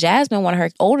conversation. And Jasmine, one of her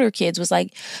older kids, was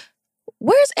like,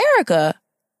 where's Erica?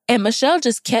 And Michelle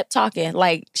just kept talking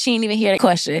like she didn't even hear the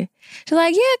question. She's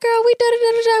like, yeah, girl, we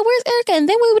da-da-da-da-da. Where's Erica? And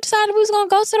then we decided we was going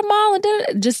to go to the mall and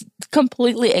da-da-da. Just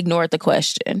completely ignored the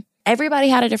question. Everybody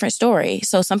had a different story.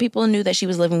 So some people knew that she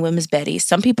was living with Miss Betty.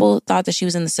 Some people thought that she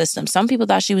was in the system. Some people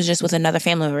thought she was just with another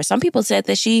family member. Some people said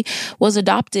that she was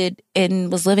adopted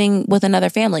and was living with another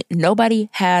family. Nobody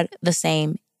had the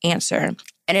same answer.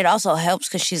 And it also helps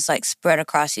because she's like spread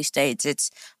across these states. It's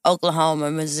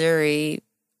Oklahoma, Missouri,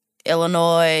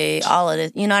 Illinois, all of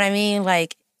this. You know what I mean?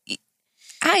 Like,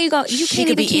 how you go? You can't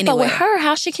even keep up with her.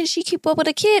 How can she keep up with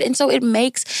a kid? And so it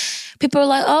makes people are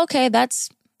like, oh, okay, that's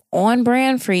on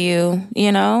brand for you,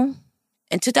 you know?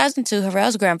 In 2002,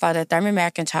 Harrell's grandfather, Thurman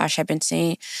McIntosh, had been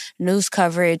seeing news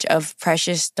coverage of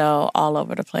Precious Doe all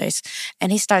over the place.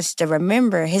 And he starts to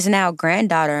remember his now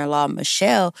granddaughter-in-law,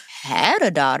 Michelle, had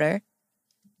a daughter,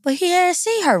 but he hadn't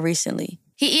seen her recently.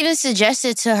 He even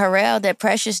suggested to Harrell that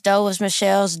Precious Doe was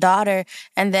Michelle's daughter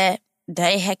and that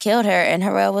they had killed her. And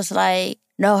Harrell was like,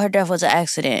 no, her death was an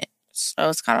accident. So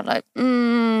it's kind of like,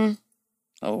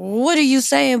 what are you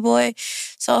saying, boy?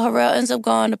 So Harrell ends up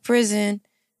going to prison,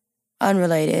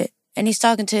 unrelated. And he's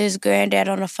talking to his granddad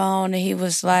on the phone, and he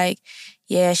was like,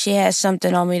 yeah, she has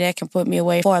something on me that can put me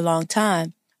away for a long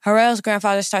time. Harrell's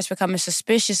grandfather starts becoming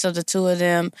suspicious of the two of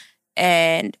them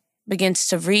and begins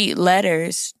to read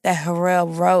letters that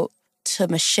Harrell wrote to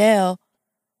Michelle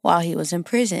while he was in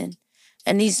prison.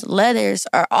 And these letters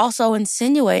are also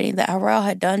insinuating that Harrell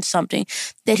had done something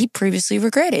that he previously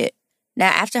regretted. Now,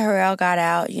 after Harrell got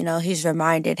out, he's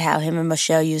reminded how him and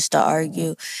Michelle used to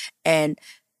argue. And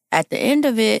at the end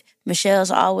of it,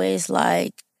 Michelle's always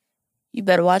like, you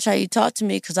better watch how you talk to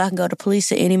me because I can go to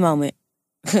police at any moment.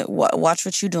 Watch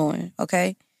what you're doing,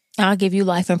 okay? I'll give you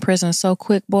life in prison so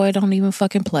quick, boy, don't even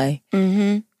fucking play.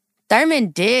 Mm-hmm.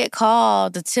 Thurman did call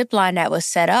the tip line that was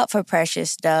set up for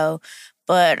Precious Doe,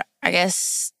 but I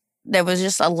guess there was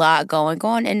just a lot going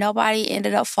on and nobody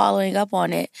ended up following up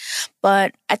on it.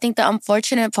 But I think the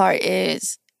unfortunate part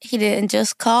is he didn't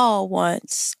just call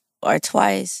once or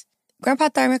twice. Grandpa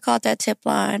Thurman called that tip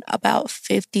line about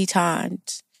 50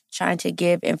 times trying to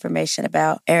give information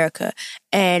about Erica.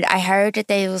 And I heard that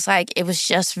it was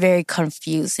just very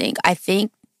confusing. I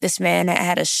think this man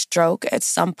had a stroke at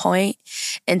some point,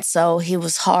 and so it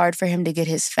was hard for him to get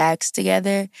his facts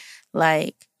together.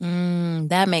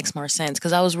 That makes more sense,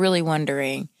 because I was really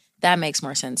wondering. That makes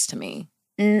more sense to me.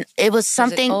 It was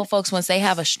something... Old folks, once they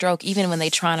have a stroke, even when they're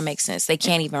trying to make sense, they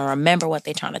can't even remember what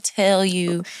they're trying to tell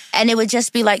you. And it would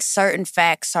just be like certain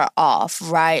facts are off,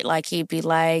 right? Like he'd be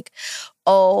like,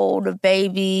 the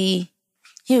baby...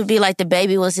 He would be like, the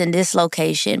baby was in this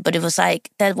location, but it was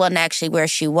like, that wasn't actually where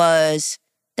she was.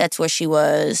 That's where she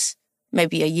was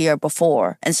maybe a year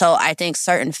before. And so I think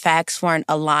certain facts weren't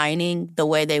aligning the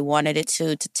way they wanted it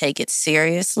to take it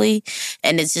seriously.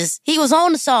 And it's just, he was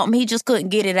on to something. He just couldn't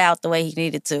get it out the way he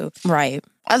needed to. Right.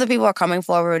 Other people are coming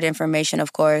forward with information,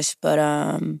 of course, but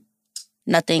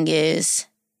nothing's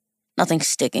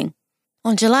sticking.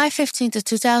 On July 15th of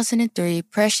 2003,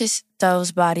 Precious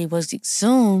Doe's body was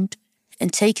exhumed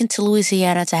and taken to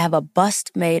Louisiana to have a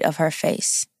bust made of her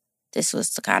face. This was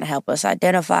to kind of help us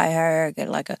identify her, get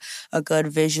like a good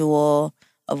visual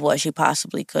of what she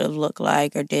possibly could have looked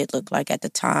like or did look like at the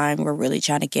time. We're really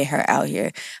trying to get her out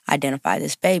here, identify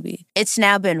this baby. It's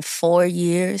now been 4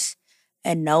 years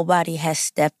and nobody has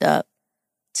stepped up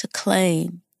to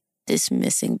claim this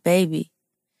missing baby.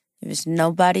 There was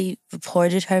nobody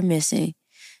reported her missing,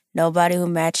 nobody who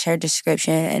matched her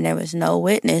description, and there was no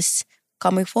witness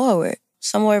coming forward.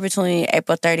 Somewhere between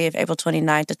April 30th, April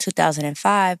 29th of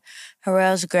 2005,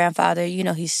 Harrell's grandfather,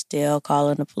 he's still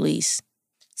calling the police.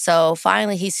 So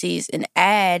finally he sees an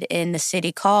ad in the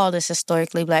City Call, this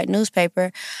historically Black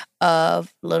newspaper,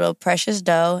 of little Precious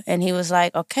Doe. And he was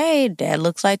like, okay, that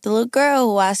looks like the little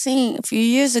girl who I seen a few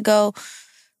years ago.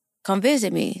 Come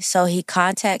visit me. So he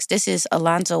contacts, this is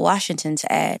Alonzo Washington's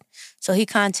ad. So he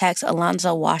contacts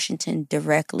Alonzo Washington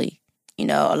directly.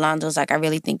 Alonzo's like, I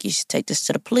really think you should take this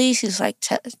to the police. He's like,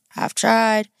 I've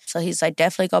tried. So he's like,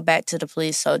 definitely go back to the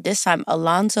police. So this time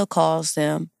Alonzo calls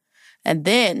them, and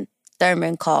then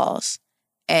Thurman calls.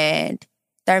 And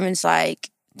Thurman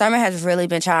has really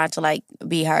been trying to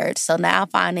be heard. So now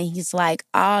finally he's like,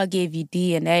 I'll give you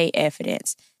DNA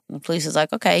evidence. And the police is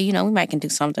like, okay, we might can do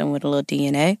something with a little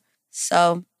DNA.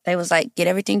 So they was like, get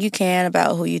everything you can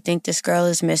about who you think this girl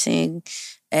is missing,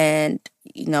 and,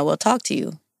 we'll talk to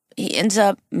you. He ends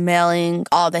up mailing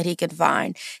all that he could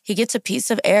find. He gets a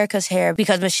piece of Erica's hair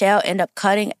because Michelle ended up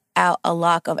cutting out a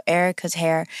lock of Erica's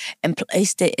hair and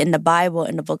placed it in the Bible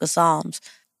in the Book of Psalms.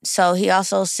 So he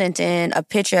also sent in a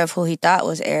picture of who he thought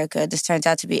was Erica. This turns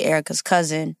out to be Erica's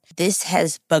cousin. This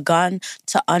has begun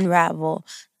to unravel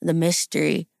the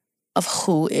mystery of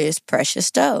who is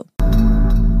Precious Doe.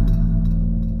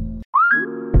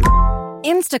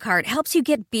 Instacart helps you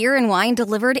get beer and wine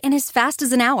delivered in as fast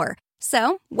as an hour.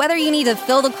 So, whether you need to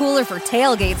fill the cooler for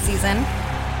tailgate season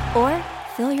or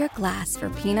fill your glass for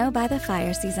Pinot by the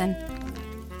Fire season,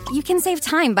 you can save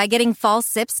time by getting fall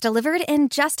sips delivered in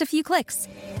just a few clicks.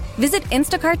 Visit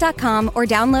Instacart.com or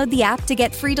download the app to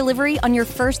get free delivery on your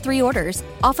first 3 orders.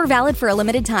 Offer valid for a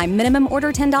limited time. Minimum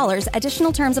order $10.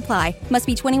 Additional terms apply. Must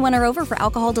be 21 or over for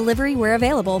alcohol delivery where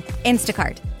available.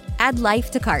 Instacart. Add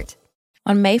life to cart.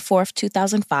 On May 4th,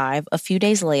 2005, a few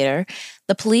days later,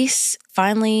 the police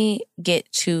finally get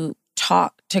to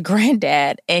talk to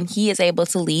Granddad, and he is able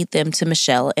to lead them to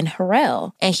Michelle and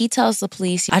Harrell. And he tells the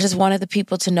police, I just wanted the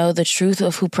people to know the truth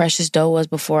of who Precious Doe was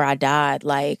before I died.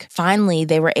 Like, finally,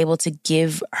 they were able to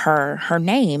give her her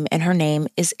name, and her name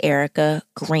is Erica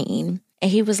Green. And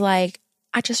he was like,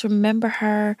 I just remember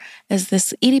her as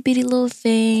this itty-bitty little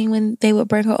thing when they would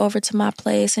bring her over to my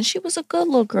place. And she was a good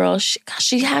little girl.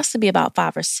 She has to be about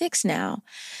 5 or 6 now.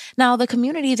 Now, the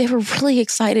community, they were really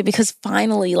excited because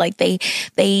finally, like,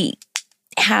 they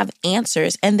have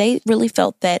answers. And they really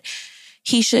felt that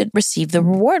he should receive the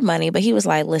reward money. But he was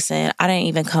like, listen, I didn't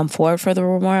even come forward for the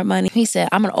reward money. He said,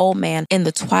 I'm an old man in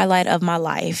the twilight of my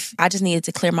life. I just needed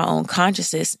to clear my own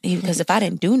consciousness because if I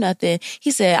didn't do nothing,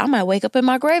 he said, I might wake up in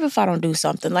my grave if I don't do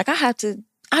something. Like,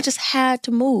 I just had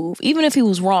to move. Even if he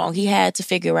was wrong, he had to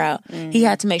figure out, he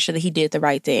had to make sure that he did the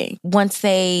right thing. Once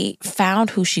they found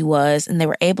who she was and they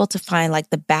were able to find like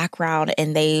the background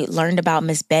and they learned about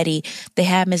Miss Betty, they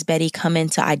had Miss Betty come in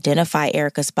to identify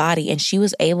Erica's body, and she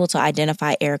was able to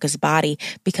identify Erica's body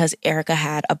because Erica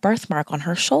had a birthmark on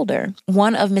her shoulder.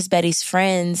 One of Miss Betty's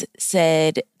friends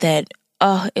said that,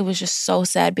 it was just so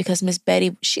sad because Miss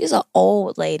Betty, she's an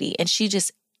old lady and she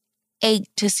just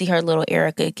ached to see her little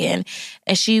Erica again.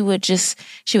 And she would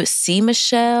see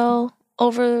Michelle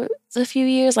over the few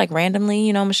years, like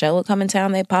randomly, Michelle would come in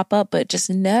town, they'd pop up, but just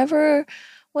never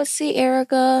would see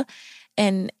Erica.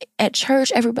 And at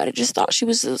church, everybody just thought she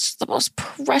was the most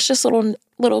precious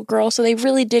little girl. So they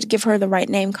really did give her the right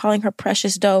name, calling her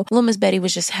Precious Doe. Little Miss Betty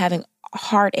was just having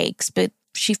heartaches, but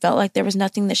she felt like there was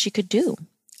nothing that she could do.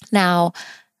 Now,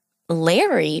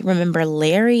 Larry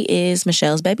is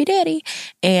Michelle's baby daddy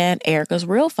and Erica's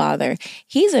real father.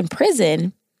 He's in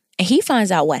prison and he finds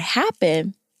out what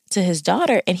happened to his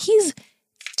daughter and he's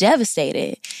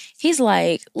devastated. He's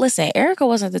like, listen, Erica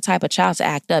wasn't the type of child to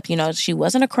act up. She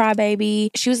wasn't a crybaby.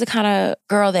 She was the kind of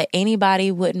girl that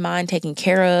anybody wouldn't mind taking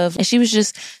care of. And she was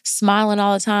just smiling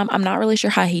all the time. I'm not really sure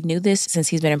how he knew this since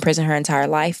he's been in prison her entire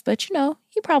life. But,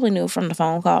 he probably knew from the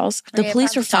phone calls. The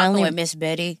police were finally with Miss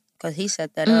Betty. Because he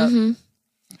set that up.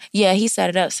 Yeah, he set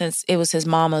it up since it was his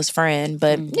mama's friend.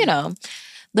 But,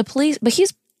 the police, but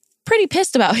he's pretty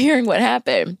pissed about hearing what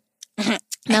happened.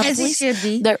 Now, as he should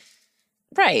be.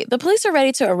 Right. The police are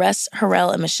ready to arrest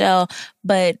Harrell and Michelle,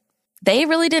 but they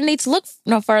really didn't need to look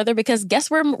no further because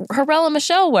guess where Harrell and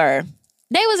Michelle were?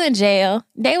 They was in jail.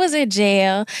 They was in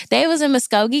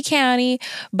Muskogee County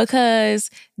because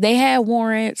they had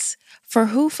warrants for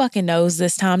who fucking knows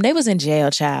this time. They was in jail,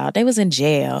 child. They was in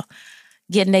jail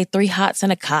getting they 3 hots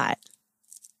in a cot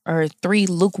or 3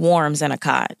 lukewarms in a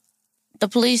cot. The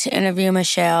police interview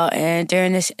Michelle, and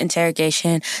during this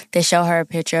interrogation, they show her a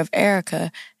picture of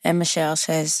Erica, and Michelle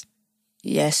says,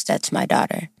 yes, that's my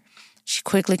daughter. She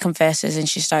quickly confesses, and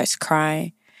she starts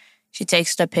crying. She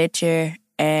takes the picture,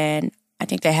 and I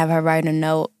think they have her write a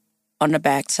note on the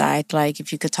backside, like,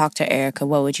 if you could talk to Erica,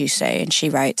 what would you say? And she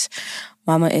writes,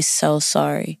 Mama is so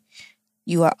sorry.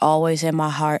 You are always in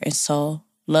my heart and soul.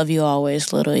 Love you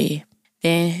always, little E.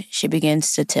 Then she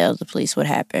begins to tell the police what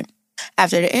happened.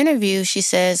 After the interview, she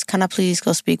says, can I please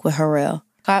go speak with Harrell?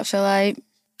 Cops are like,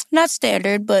 not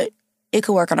standard, but it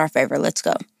could work in our favor. Let's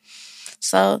go.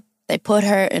 So they put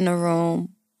her in the room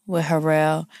with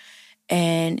Harrell,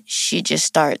 and she just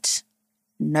starts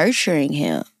nurturing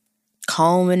him,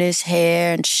 combing his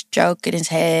hair and stroking his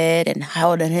head and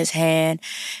holding his hand.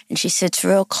 And she sits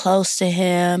real close to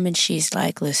him, and she's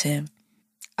like, listen,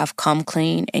 I've come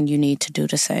clean, and you need to do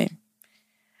the same.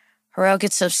 Harrell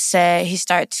gets upset. He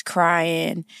starts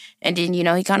crying. And then,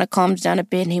 he kind of calms down a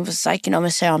bit. And he was like,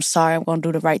 Michelle, I'm sorry. I'm going to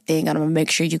do the right thing. I'm going to make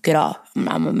sure you get off. I'm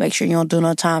going to make sure you don't do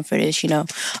no time for this. I'm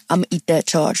going to eat that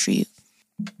charge for you.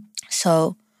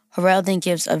 So Harrell then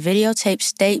gives a videotape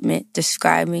statement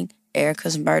describing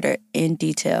Erica's murder in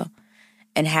detail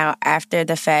and how after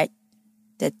the fact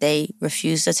that they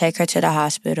refused to take her to the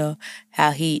hospital,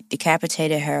 how he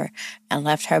decapitated her and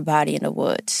left her body in the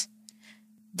woods.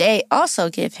 They also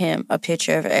give him a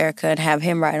picture of Erica and have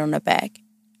him write on the back.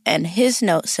 And his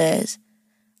note says,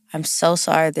 I'm so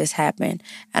sorry this happened,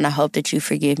 and I hope that you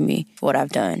forgive me for what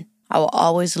I've done. I will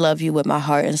always love you with my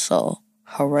heart and soul.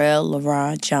 Harrell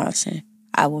LaRon Johnson.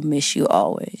 I will miss you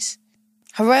always.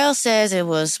 Harrell says it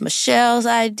was Michelle's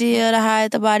idea to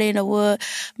hide the body in the wood.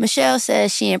 Michelle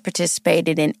says she hadn't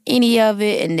participated in any of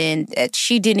it, and then that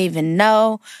she didn't even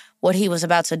know what he was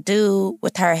about to do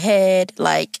with her head.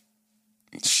 Like,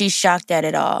 she's shocked at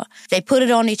it all. They put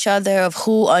it on each other of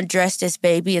who undressed this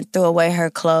baby and threw away her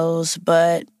clothes.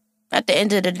 But at the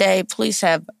end of the day, police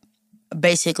have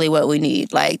basically what we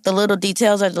need. Like, the little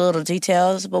details are the little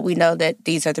details, but we know that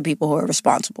these are the people who are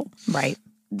responsible. Right.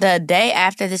 The day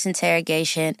after this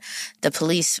interrogation, the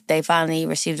police, they finally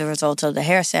received the results of the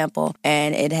hair sample,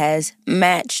 and it has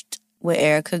matched with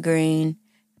Erica Green,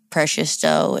 Precious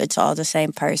Doe. It's all the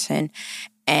same person.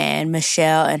 And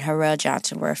Michelle and Harrell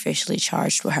Johnson were officially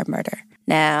charged with her murder.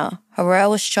 Now, Harrell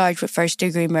was charged with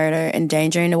first-degree murder,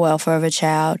 endangering the welfare of a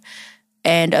child,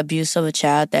 and abuse of a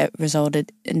child that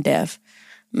resulted in death.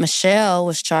 Michelle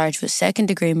was charged with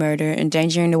second-degree murder,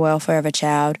 endangering the welfare of a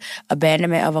child,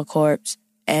 abandonment of a corpse,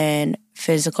 and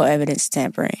physical evidence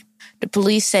tampering. The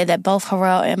police say that both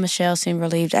Harrell and Michelle seemed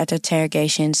relieved after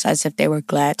interrogations, as if they were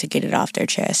glad to get it off their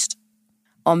chest.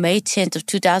 On May 10th of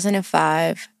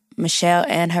 2005, Michelle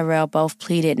and Harrell both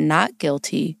pleaded not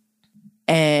guilty,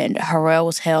 and Harrell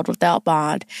was held without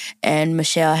bond, and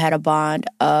Michelle had a bond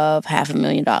of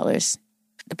 $500,000.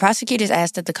 The prosecutors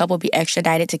asked that the couple be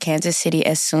extradited to Kansas City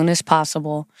as soon as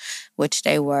possible, which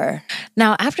they were.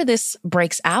 Now, after this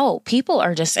breaks out, people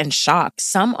are just in shock.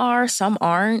 Some are, some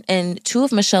aren't. And two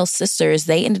of Michelle's sisters,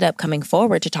 they ended up coming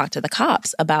forward to talk to the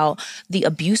cops about the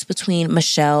abuse between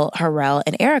Michelle, Harrell,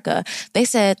 and Erica. They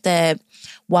said that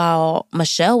while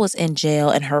Michelle was in jail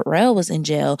and Harrell was in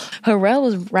jail, Harrell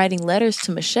was writing letters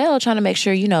to Michelle trying to make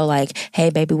sure, like, hey,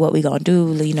 baby, what we gonna do?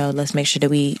 Let's make sure that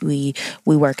we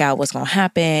work out what's gonna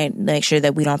happen, make sure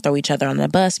that we don't throw each other on the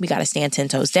bus. We got to stand 10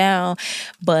 toes down.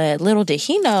 But little did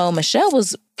he know, Michelle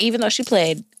was, even though she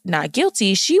pled not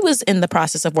guilty, she was in the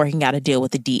process of working out a deal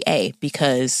with the DA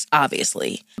because,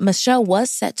 obviously, Michelle was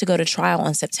set to go to trial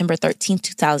on September 13th,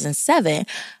 2007,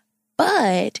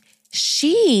 but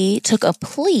she took a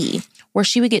plea where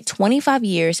she would get 25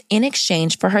 years in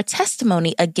exchange for her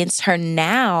testimony against her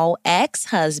now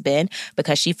ex-husband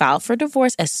because she filed for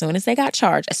divorce as soon as they got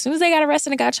charged. As soon as they got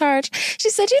arrested and got charged, she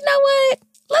said, you know what?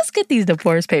 Let's get these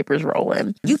divorce papers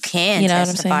rolling. You can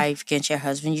testify against your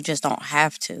husband. You just don't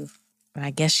have to.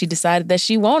 I guess she decided that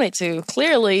she wanted to,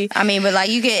 clearly. I mean, but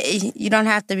you don't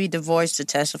have to be divorced to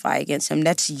testify against him.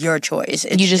 That's your choice.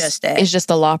 It's just that. It's just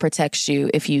the law protects you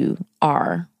if you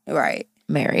are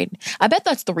married. I bet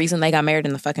that's the reason they got married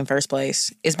in the fucking first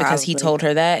place, is because he told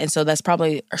her that. And so that's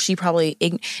probably,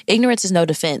 ignorance is no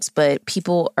defense, but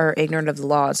people are ignorant of the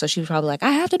law. And so she was probably like,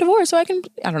 I have to divorce so I can,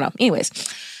 I don't know. Anyways,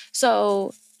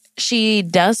 so she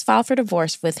does file for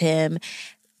divorce with him.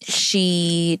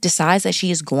 She decides that she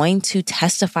is going to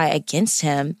testify against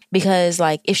him because,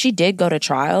 if she did go to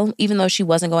trial, even though she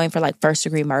wasn't going for,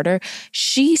 first-degree murder,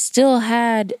 she still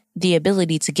had the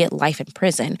ability to get life in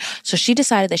prison. So she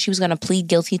decided that she was going to plead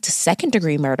guilty to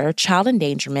second-degree murder, child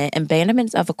endangerment,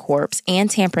 abandonment of a corpse, and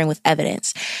tampering with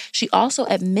evidence. She also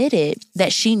admitted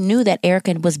that she knew that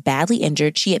Erica was badly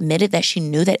injured. She admitted that she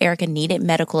knew that Erica needed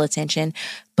medical attention,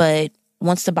 but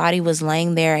once the body was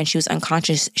laying there and she was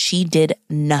unconscious, she did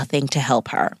nothing to help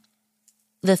her.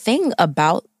 The thing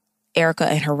about Erica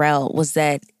and Harrell was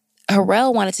that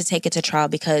Harrell wanted to take it to trial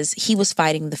because he was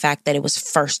fighting the fact that it was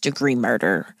first-degree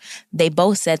murder. They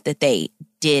both said that they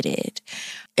did it.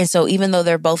 And so even though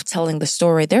they're both telling the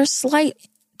story, there's slight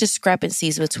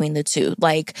discrepancies between the two,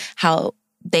 like how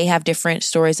they have different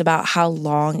stories about how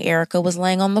long Erica was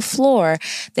laying on the floor.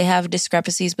 They have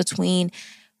discrepancies between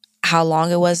how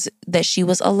long it was that she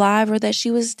was alive or that she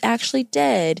was actually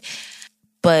dead.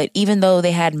 But even though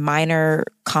they had minor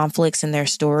conflicts in their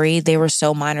story, they were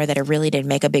so minor that it really didn't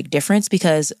make a big difference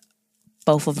because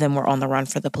both of them were on the run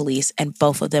for the police and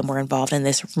both of them were involved in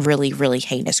this really, really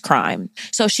heinous crime.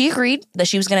 So she agreed that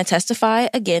she was going to testify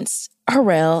against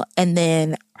Harrell, and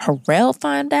then Harrell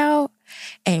found out.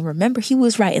 And remember, he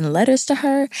was writing letters to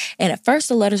her. And at first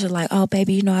the letters were like, oh,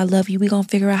 baby, I love you. We're going to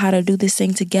figure out how to do this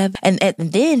thing together. And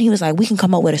then he was like, we can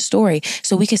come up with a story.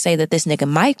 So we can say that this nigga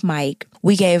Mike,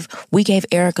 we gave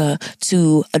Erica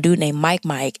to a dude named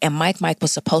Mike. And Mike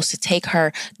was supposed to take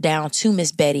her down to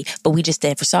Miss Betty, but we just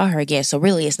never saw her again. So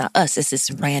really, it's not us. It's this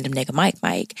random nigga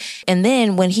Mike. And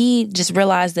then when he just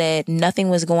realized that nothing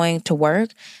was going to work,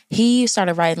 he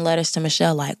started writing letters to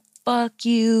Michelle like, fuck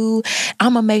you.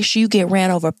 I'm going to make sure you get ran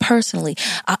over personally.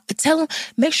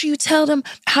 Make sure you tell them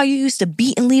how you used to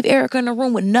beat and leave Erica in the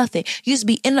room with nothing. You used to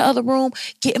be in the other room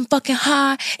getting fucking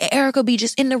high, and Erica be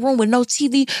just in the room with no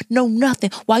TV, no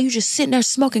nothing, while you just sitting there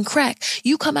smoking crack.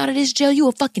 You come out of this jail, you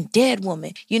a fucking dead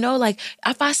woman.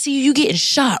 If I see you getting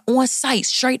shot on sight,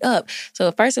 straight up. So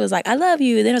at first it was like, I love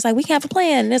you. Then it was like, we can have a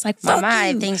plan. And it's like, fuck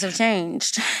you. Things have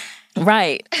changed.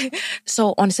 Right.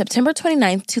 So on September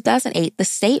 29th, 2008, the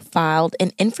state filed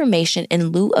an information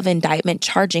in lieu of indictment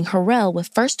charging Harrell with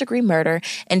first-degree murder,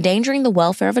 endangering the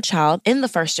welfare of a child in the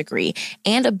first degree,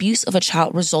 and abuse of a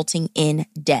child resulting in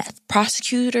death.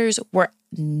 Prosecutors were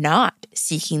not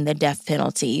seeking the death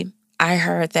penalty. I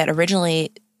heard that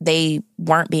originally they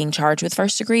weren't being charged with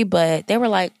first degree, but they were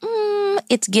like,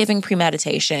 it's giving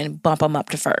premeditation, bump them up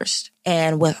to first.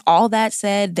 And with all that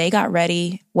said, they got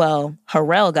ready. Well,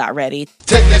 Harrell got ready.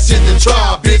 Take that shit to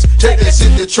trial, bitch. Take that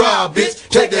shit to trial, bitch.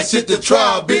 Take that shit to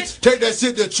trial, bitch. Take that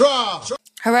shit to trial.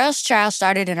 Harrell's trial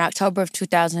started in October of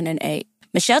 2008.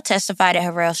 Michelle testified at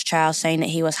Harrell's trial saying that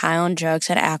he was high on drugs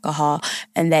and alcohol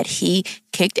and that he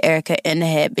kicked Erica in the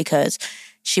head because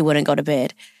she wouldn't go to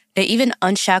bed. They even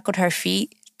unshackled her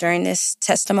feet during this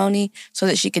testimony so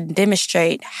that she could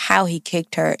demonstrate how he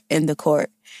kicked her in the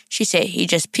court. She said he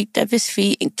just picked up his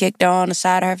feet and kicked her on the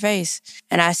side of her face.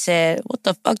 And I said, what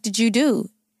the fuck did you do?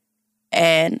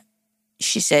 And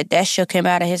she said that shook him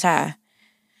out of his high.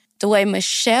 The way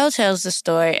Michelle tells the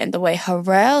story and the way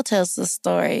Harrell tells the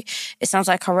story, it sounds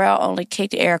like Harrell only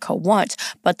kicked Erica once,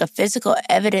 but the physical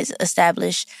evidence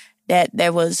established that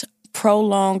there was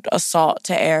prolonged assault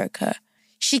to Erica.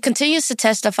 She continues to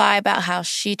testify about how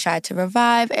she tried to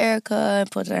revive Erica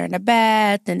and put her in a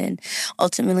bath and then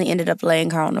ultimately ended up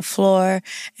laying her on the floor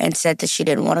and said that she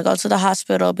didn't want to go to the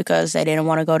hospital because they didn't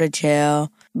want to go to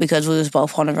jail because we was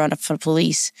both on the run for the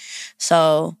police.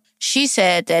 So she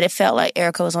said that it felt like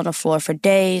Erica was on the floor for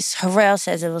days. Harrell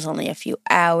says it was only a few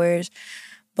hours,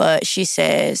 but she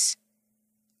says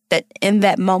that in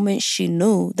that moment she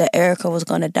knew that Erica was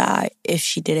going to die if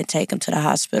she didn't take him to the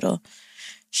hospital.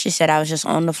 She said, I was just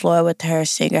on the floor with her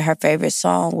singing her favorite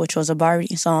song, which was a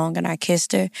Barbie song, and I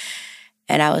kissed her.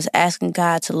 And I was asking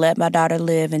God to let my daughter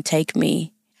live and take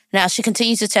me. Now, she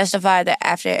continues to testify that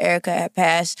after Erica had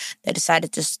passed, they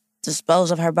decided to dispose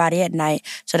of her body at night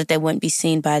so that they wouldn't be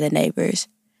seen by the neighbors.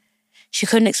 She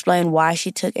couldn't explain why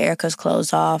she took Erica's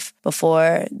clothes off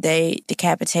before they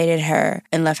decapitated her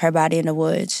and left her body in the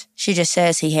woods. She just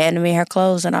says, he handed me her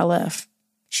clothes and I left.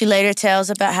 She later tells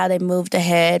about how they moved the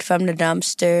head from the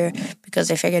dumpster because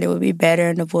they figured it would be better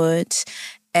in the woods.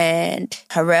 And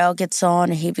Harrell gets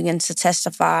on and he begins to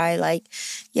testify like,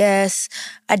 yes,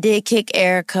 I did kick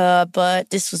Erica, but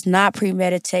this was not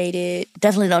premeditated.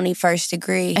 Definitely don't need first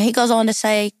degree. And he goes on to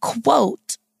say,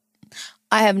 quote,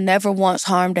 I have never once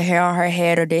harmed a hair on her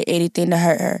head or did anything to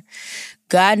hurt her.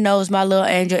 God knows my little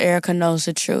angel Erica knows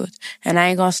the truth. And I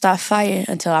ain't gonna stop fighting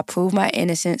until I prove my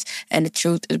innocence and the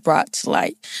truth is brought to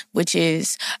light. Which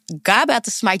is, God about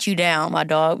to smite you down, my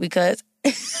dog, because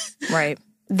right.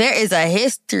 There is a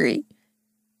history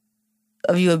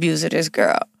of you abusing this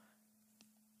girl.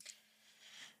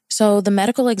 So the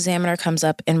medical examiner comes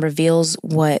up and reveals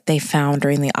what they found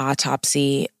during the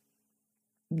autopsy.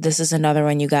 This is another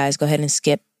one, you guys. Go ahead and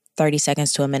skip 30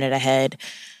 seconds to a minute ahead.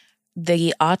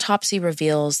 The autopsy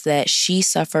reveals that she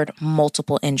suffered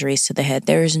multiple injuries to the head.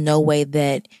 There is no way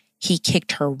that he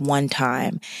kicked her one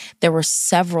time. There were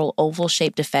several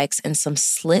oval-shaped defects and some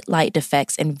slit-like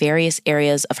defects in various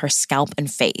areas of her scalp and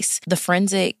face. The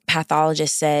forensic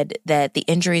pathologist said that the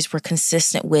injuries were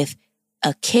consistent with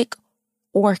a kick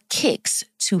or kicks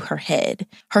to her head.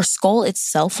 Her skull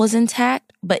itself was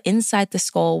intact, but inside the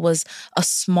skull was a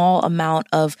small amount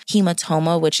of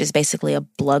hematoma, which is basically a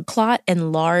blood clot,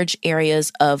 and large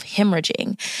areas of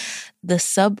hemorrhaging. The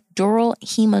subdural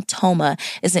hematoma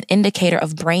is an indicator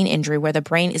of brain injury where the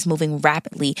brain is moving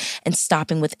rapidly and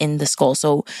stopping within the skull.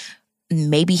 So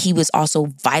maybe he was also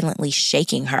violently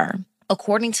shaking her.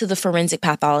 According to the forensic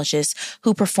pathologist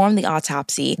who performed the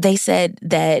autopsy, they said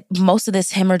that most of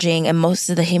this hemorrhaging and most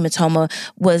of the hematoma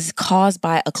was caused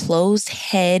by a closed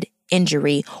head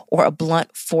injury or a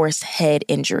blunt force head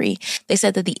injury. They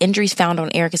said that the injuries found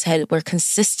on Erica's head were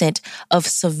consistent of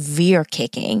severe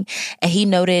kicking. And he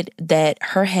noted that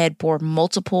her head bore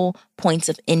multiple points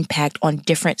of impact on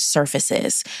different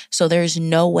surfaces. So there's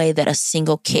no way that a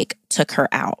single kick took her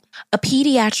out. A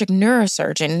pediatric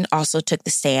neurosurgeon also took the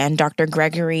stand, Dr.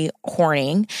 Gregory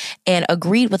Horning, and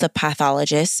agreed with the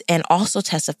pathologist and also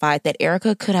testified that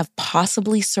Erica could have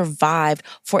possibly survived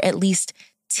for at least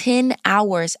 10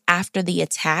 hours after the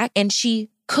attack, and she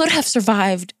could have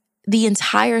survived the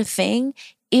entire thing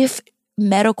if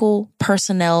medical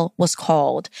personnel was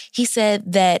called. He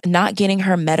said that not getting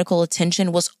her medical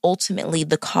attention was ultimately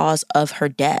the cause of her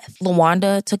death.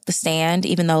 LaWanda took the stand,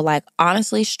 even though, like,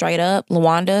 honestly, straight up,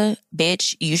 LaWanda,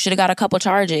 bitch, you should have got a couple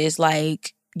charges.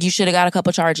 Like, you should have got a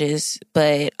couple charges,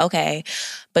 but okay.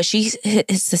 But she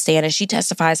hits the stand and she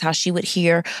testifies how she would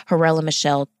hear Harrell and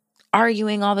Michelle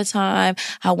arguing all the time,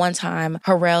 how one time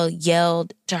Harrell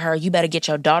yelled to her, you better get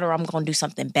your daughter, I'm going to do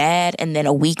something bad. And then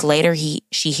a week later,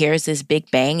 she hears this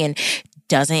big bang and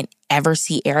doesn't ever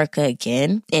see Erica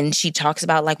again. And she talks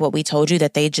about like what we told you,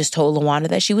 that they just told LaWanda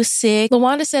that she was sick.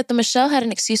 LaWanda said that Michelle had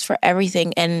an excuse for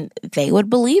everything and they would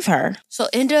believe her. So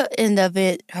in the end of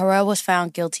it, Harrell was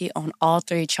found guilty on all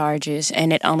 3 charges,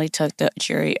 and it only took the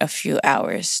jury a few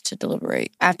hours to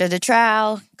deliberate. After the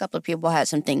trial, a couple of people had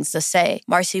some things to say.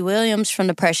 Marcy Williams from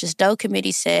the Precious Doe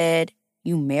Committee said,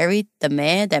 "You married the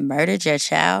man that murdered your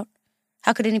child?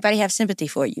 How could anybody have sympathy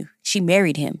for you? She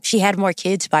married him. She had more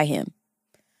kids by him."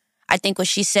 I think what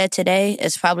she said today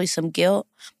is probably some guilt,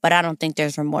 but I don't think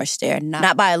there's remorse there.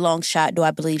 Not by a long shot do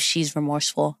I believe she's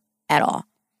remorseful at all.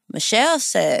 Michelle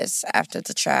says after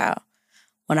the trial,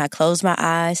 "When I close my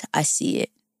eyes, I see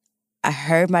it. I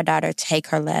heard my daughter take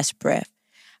her last breath.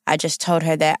 I just told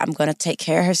her that I'm going to take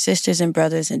care of her sisters and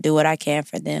brothers and do what I can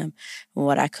for them and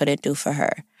what I couldn't do for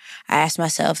her. I ask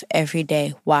myself every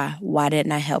day, why? Why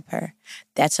didn't I help her?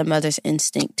 That's a mother's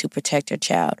instinct to protect her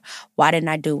child. Why didn't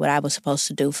I do what I was supposed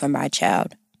to do for my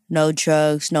child? No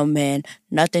drugs, no men.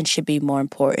 Nothing should be more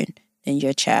important than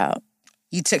your child."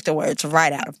 You took the words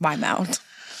right out of my mouth.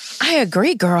 I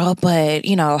agree, girl, but,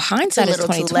 you know, hindsight is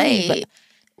 2020. But,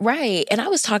 right. And I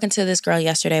was talking to this girl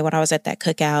yesterday when I was at that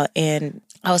cookout, and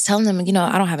I was telling them, you know,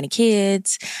 I don't have any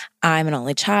kids. I'm an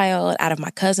only child. Out of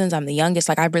my cousins, I'm the youngest.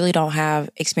 Like, I really don't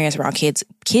have experience around kids.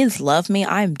 Kids love me.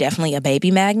 I'm definitely a baby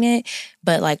magnet,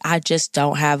 but, like, I just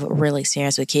don't have real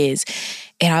experience with kids.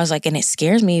 And I was like, and it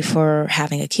scares me for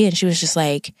having a kid. And she was just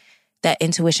like, that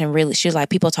intuition really, she was like,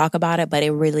 people talk about it, but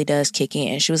it really does kick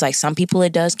in. She was like, some people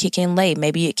it does kick in late.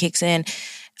 Maybe it kicks in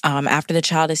after the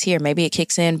child is here. Maybe it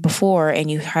kicks in before and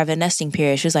you have a nesting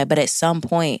period. She was like, but at some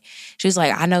point, she was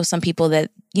like, I know some people that,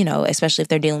 you know, especially if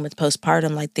they're dealing with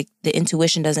postpartum, like the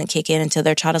intuition doesn't kick in until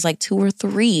their child is like 2 or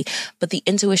 3. But the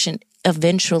intuition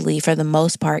eventually, for the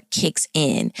most part, kicks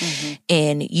in,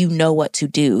 and you know what to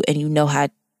do, and you know how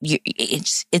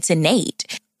it's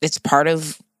innate. It's part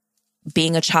of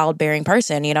being a childbearing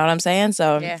person, you know what I'm saying?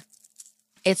 So yeah.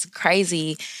 It's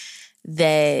crazy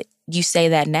that you say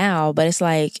that now, but it's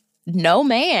like, no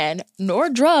man nor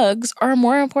drugs are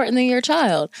more important than your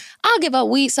child. I'll give up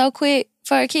weed so quick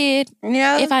for a kid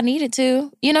if I needed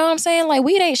to. You know what I'm saying? Like,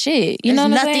 weed ain't shit. You know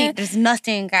what I'm saying? There's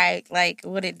nothing like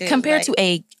what it do. Compared to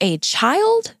a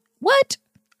child? What?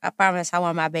 I promise I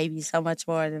want my baby so much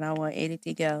more than I want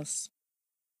anything else.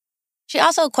 She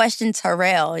also questions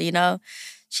Harrell, you know?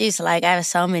 She's like, I have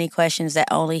so many questions that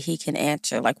only he can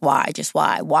answer. Like, why? Just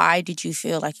why? Why did you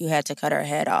feel like you had to cut her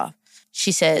head off?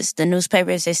 She says, the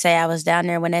newspapers, they say I was down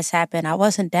there when this happened. I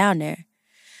wasn't down there.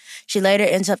 She later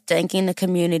ends up thanking the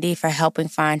community for helping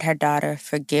find her daughter,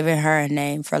 for giving her a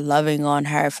name, for loving on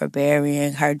her, for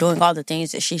burying her, doing all the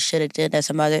things that she should have did as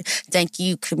a mother. Thank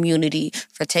you, community,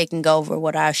 for taking over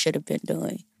what I should have been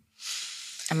doing.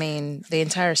 I mean, the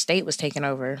entire state was taken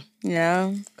over.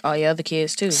 Yeah. All your other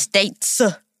kids, too. States.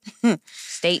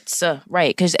 States,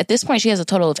 right. Because at this point, she has a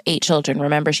total of 8 children.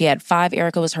 Remember, she had 5.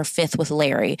 Erica was her 5th with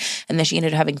Larry. And then she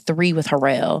ended up having 3 with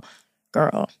Harrell.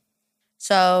 Girl.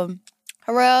 So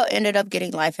Harrell ended up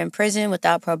getting life in prison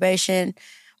without probation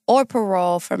or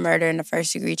parole for murder in the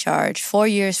first-degree charge, 4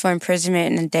 years for imprisonment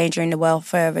and endangering the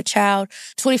welfare of a child,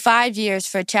 25 years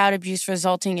for child abuse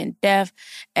resulting in death,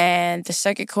 and the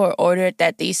circuit court ordered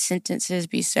that these sentences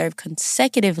be served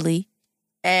consecutively,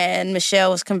 and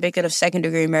Michelle was convicted of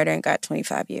second-degree murder and got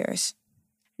 25 years.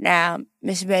 Now,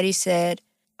 Miss Betty said,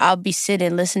 I'll be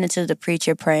sitting listening to the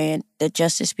preacher praying that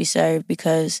justice be served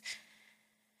because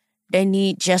they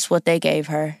need just what they gave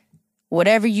her.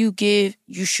 Whatever you give,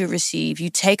 you should receive. You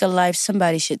take a life,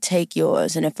 somebody should take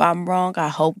yours. And if I'm wrong, I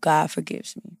hope God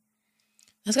forgives me.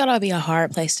 That's gotta be a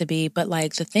hard place to be. But,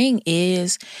 like, the thing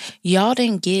is, y'all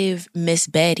didn't give Miss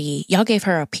Betty, y'all gave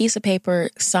her a piece of paper,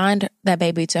 signed that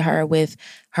baby to her with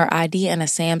her ID and a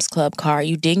Sam's Club card.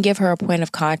 You didn't give her a point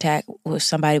of contact with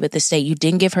somebody with the state. You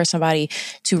didn't give her somebody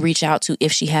to reach out to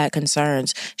if she had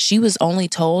concerns. She was only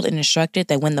told and instructed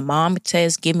that when the mom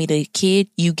says, give me the kid,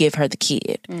 you give her the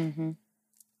kid. Mm-hmm.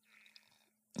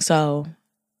 So,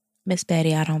 Miss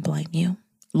Betty, I don't blame you.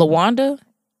 LaWanda,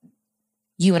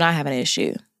 you and I have an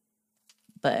issue.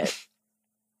 But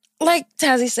like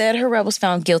Tazzy said, Harrell was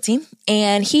found guilty,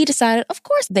 and he decided, of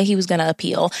course, that he was going to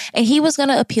appeal. And he was going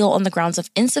to appeal on the grounds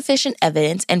of insufficient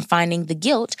evidence and finding the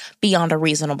guilt beyond a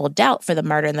reasonable doubt for the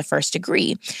murder in the first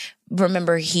degree.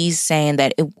 Remember, he's saying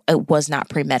that it was not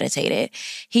premeditated.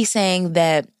 He's saying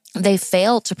that they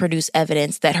failed to produce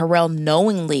evidence that Harrell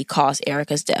knowingly caused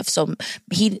Erica's death. So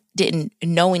he didn't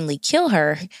knowingly kill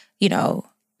her, you know,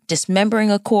 dismembering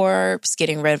a corpse,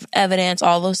 getting rid of evidence,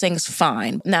 all those things,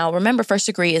 fine. Now, remember, first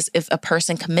degree is if a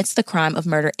person commits the crime of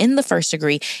murder in the first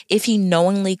degree, if he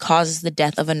knowingly causes the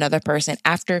death of another person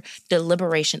after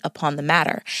deliberation upon the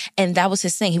matter. And that was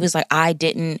his thing. He was like, I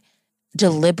didn't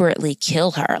deliberately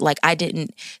kill her. Like, I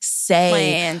didn't say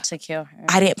plan to kill her.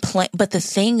 I didn't plan. But the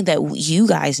thing that you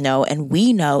guys know and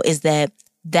we know is that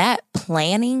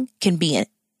planning can be an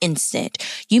instant.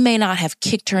 You may not have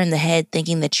kicked her in the head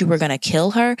thinking that you were going to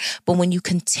kill her, but when you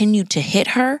continued to hit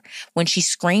her, when she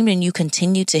screamed and you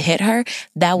continued to hit her,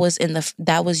 that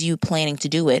was you planning to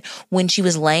do it. When she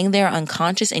was laying there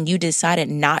unconscious and you decided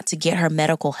not to get her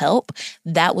medical help,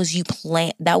 that was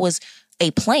a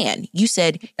plan. You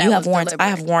said, you have warrants, I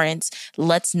have warrants,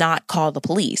 let's not call the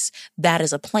police. That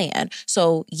is a plan.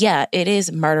 So yeah, it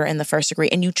is murder in the first degree.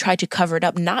 And you tried to cover it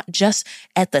up, not just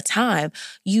at the time,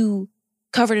 you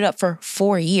covered it up for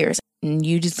 4 years. And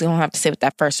you just don't have to sit with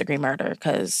that first degree murder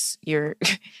because you're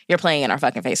playing in our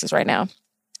fucking faces right now.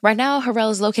 Right now,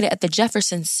 Harrell is located at the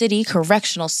Jefferson City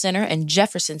Correctional Center in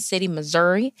Jefferson City,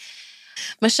 Missouri.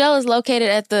 Michelle is located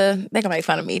at they're gonna make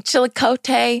fun of me,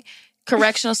 Chillicothe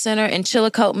Correctional Center in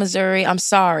Chillicothe, Missouri. I'm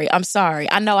sorry.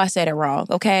 I know I said it wrong,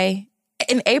 okay?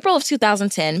 In April of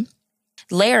 2010,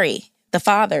 Larry, the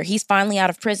father, he's finally out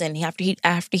of prison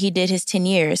after he did his 10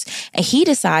 years. And he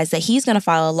decides that he's going to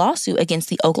file a lawsuit against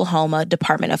the Oklahoma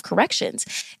Department of Corrections.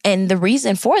 And the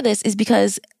reason for this is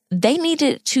because they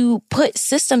needed to put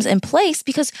systems in place,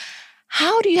 because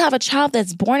how do you have a child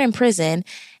that's born in prison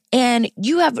and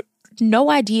you have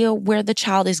no idea where the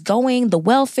child is going, the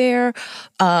welfare,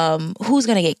 who's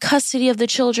going to get custody of the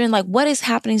children, like what is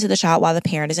happening to the child while the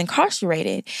parent is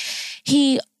incarcerated.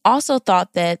 He also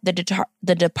thought that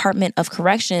the Department of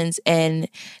Corrections and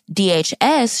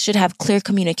DHS should have clear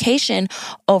communication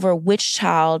over which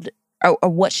child or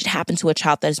what should happen to a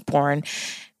child that is born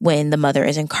when the mother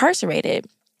is incarcerated.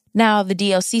 Now, the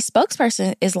DOC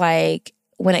spokesperson is like,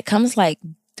 when it comes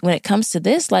to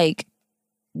this, like,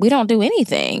 we don't do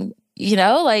anything. You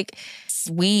know, like,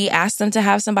 we ask them to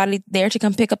have somebody there to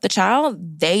come pick up the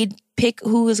child. They pick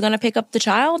who is going to pick up the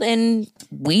child, and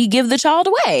we give the child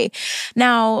away.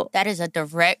 Now, that is a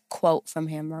direct quote from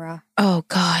him, Mariah. Oh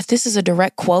God, this is a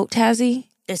direct quote, Tazzy.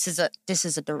 This is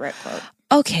a direct quote.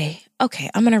 Okay,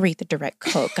 I'm going to read the direct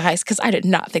quote, guys, because I did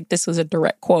not think this was a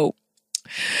direct quote.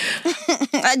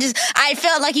 I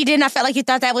felt like you didn't. I felt like you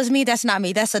thought that was me. That's not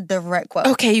me. That's a direct quote.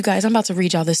 Okay, you guys, I'm about to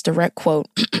read y'all this direct quote.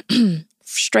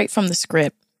 Straight from the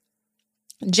script.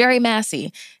 Jerry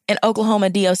Massey, an Oklahoma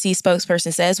DOC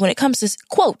spokesperson, says, when it comes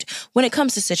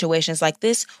to situations like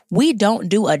this, we don't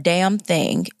do a damn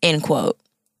thing, end quote.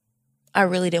 I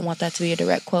really didn't want that to be a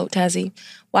direct quote, Tazzy.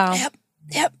 Wow.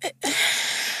 Yep.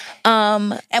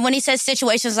 And when he says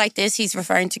situations like this, he's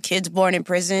referring to kids born in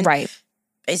prison. Right.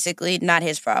 Basically, not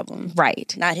his problem.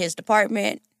 Right. Not his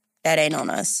department. That ain't on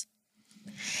us.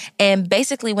 And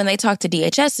basically, when they talked to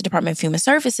DHS, the Department of Human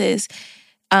Services,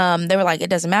 they were like, it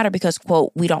doesn't matter because,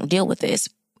 quote, we don't deal with this.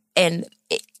 And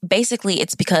basically,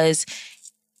 it's because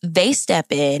they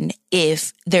step in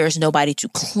if there's nobody to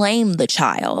claim the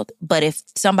child. But if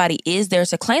somebody is there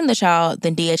to claim the child,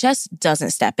 then DHS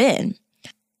doesn't step in.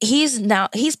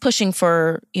 He's pushing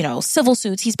for, civil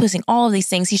suits. He's pushing all of these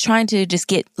things. He's trying to just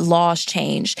get laws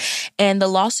changed. And the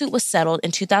lawsuit was settled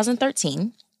in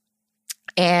 2013.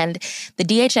 And the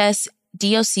DHS,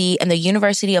 DOC, and the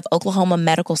University of Oklahoma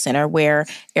Medical Center, where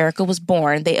Erica was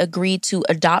born, they agreed to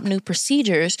adopt new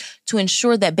procedures to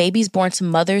ensure that babies born to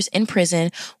mothers in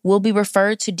prison will be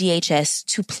referred to DHS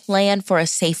to plan for a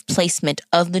safe placement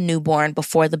of the newborn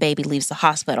before the baby leaves the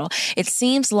hospital. It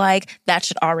seems like that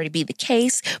should already be the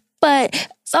case, but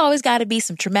it's always got to be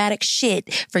some traumatic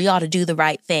shit for y'all to do the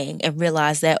right thing and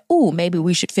realize that, maybe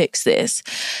we should fix this.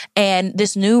 And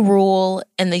this new rule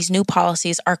and these new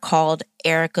policies are called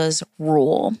Erica's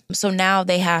Rule. So now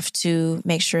they have to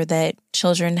make sure that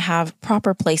children have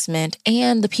proper placement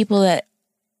and the people that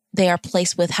they are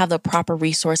placed with have the proper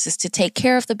resources to take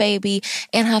care of the baby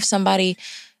and have somebody,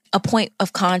 a point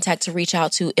of contact to reach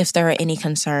out to if there are any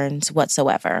concerns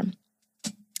whatsoever.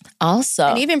 Also,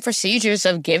 and even procedures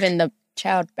of giving the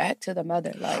child back to the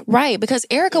mother, like right, because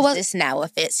Erica was this now a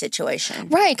fit situation,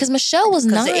 right? Because Michelle was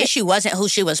not. The issue wasn't who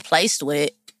she was placed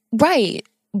with, right?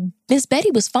 Miss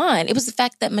Betty was fine. It was the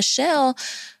fact that Michelle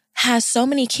has so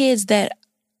many kids that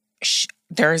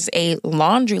there's a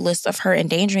laundry list of her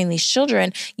endangering these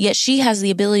children. Yet she has the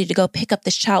ability to go pick up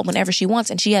this child whenever she wants,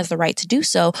 and she has the right to do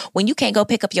so. When you can't go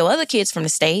pick up your other kids from the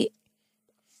state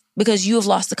because you have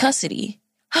lost the custody.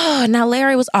 Now,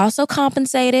 Larry was also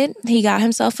compensated. He got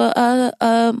himself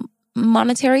a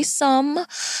monetary sum,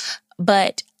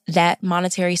 but that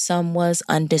monetary sum was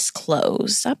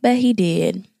undisclosed. I bet he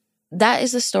did. That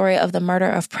is the story of the murder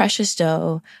of Precious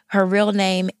Doe, her real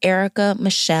name, Erica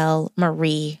Michelle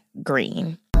Marie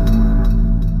Green.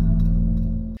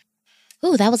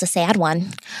 Ooh, that was a sad one.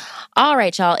 All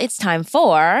right, y'all, it's time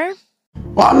for...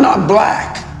 Well, I'm not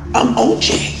black. I'm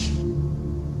OJ.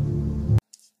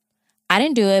 I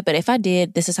didn't do it, but if I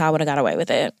did, this is how I would have got away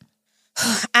with it.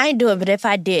 I ain't do it, but if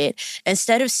I did,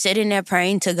 instead of sitting there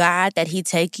praying to God that he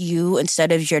take you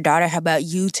instead of your daughter, how about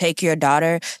you take your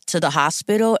daughter to the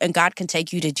hospital and God can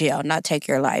take you to jail, not take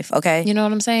your life, okay? You know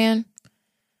what I'm saying?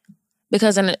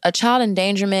 Because in a child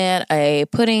endangerment,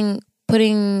 letting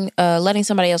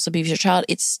somebody else abuse your child,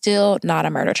 it's still not a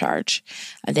murder charge.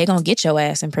 They're going to get your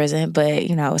ass in prison, but,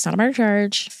 it's not a murder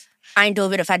charge. I ain't do it,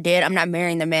 but if I did, I'm not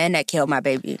marrying the man that killed my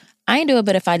baby. I ain't do it,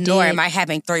 but if I did... Nor am I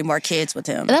having 3 more kids with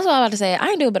him. That's what I'm about to say. I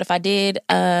ain't do it, but if I did,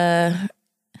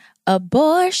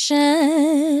 abortion,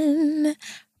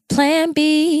 plan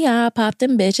B, I pop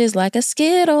them bitches like a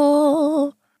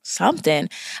Skittle. Something.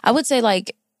 I would say,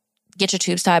 get your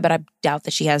tubes tied, but I doubt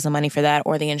that she has the money for that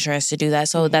or the insurance to do that.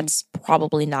 So that's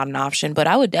probably not an option. But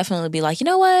I would definitely be like, you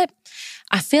know what?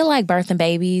 I feel like birthing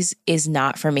babies is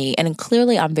not for me. And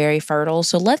clearly I'm very fertile.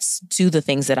 So let's do the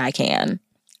things that I can.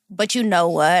 But you know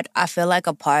what? I feel like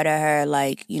a part of her,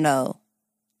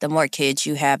 the more kids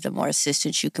you have, the more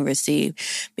assistance you can receive.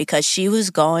 Because she was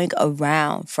going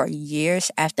around for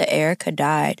years after Erica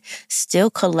died, still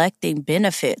collecting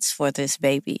benefits for this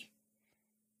baby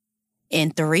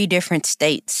in 3 different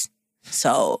states.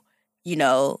 So,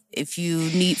 if you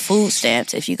need food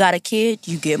stamps, if you got a kid,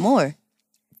 you get more.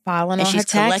 Filing and on she's her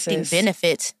taxes. collecting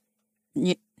benefits.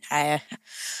 I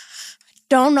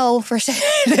don't know for sure.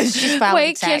 She's filing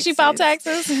Wait, taxes. can she file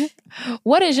taxes?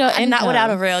 What is your income? Not without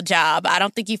a real job. I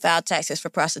don't think you filed taxes for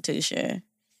prostitution.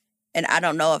 And I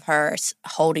don't know if her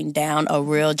holding down a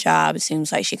real job, it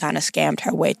seems like she kind of scammed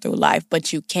her way through life.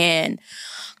 But you can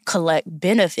collect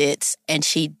benefits, and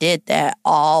she did that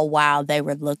all while they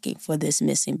were looking for this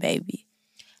missing baby.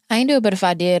 I ain't do it, but if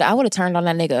I did, I would have turned on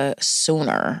that nigga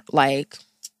sooner.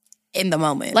 In the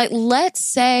moment. Let's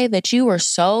say that you were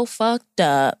so fucked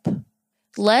up.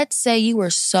 Let's say you were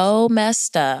so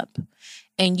messed up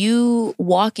and you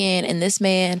walk in and this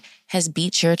man has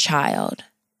beat your child.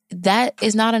 That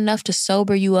is not enough to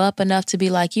sober you up enough to be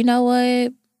like, you know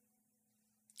what?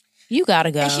 You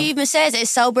gotta go. And she even says it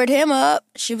sobered him up.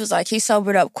 She was like, he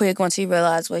sobered up quick once he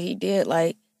realized what he did.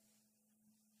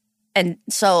 And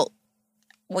so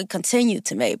we continue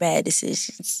to make bad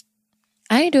decisions.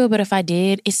 I didn't do it, but if I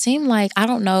did, it seemed like, I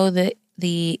don't know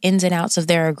the ins and outs of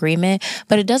their agreement,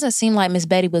 but it doesn't seem like Miss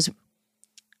Betty was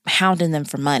hounding them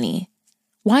for money.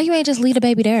 Why you ain't just leave the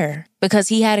baby there? Because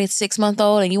he had a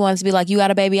 6-month-old and you wanted to be like, you got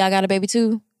a baby, I got a baby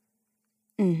too?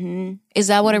 Mm-hmm. Is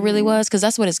that what it really was? Because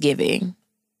that's what it's giving.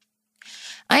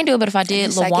 I ain't do it, but if I did,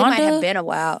 LaWanda, it might have been a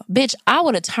while. Bitch, I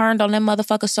would have turned on them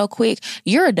motherfuckers so quick.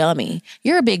 You're a dummy.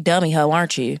 You're a big dummy hoe,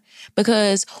 aren't you?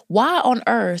 Because why on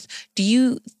earth do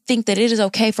you think that it is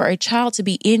okay for a child to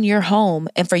be in your home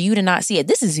and for you to not see it?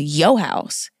 This is your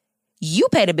house. You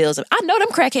pay the bills. I know them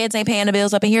crackheads ain't paying the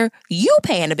bills up in here. You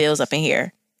paying the bills up in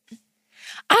here.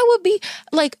 I would be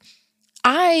like...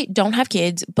 I don't have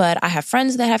kids, but I have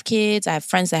friends that have kids. I have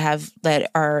friends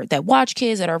that watch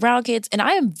kids, that are around kids, and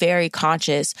I am very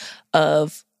conscious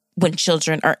of when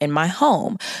children are in my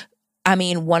home. I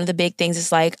mean, one of the big things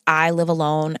is I live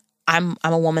alone. I'm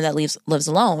a woman that lives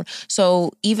alone.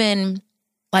 So even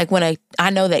when I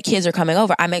know that kids are coming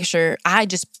over, I make sure I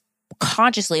just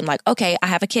consciously am like, okay, I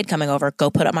have a kid coming over.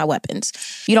 Go put up my weapons.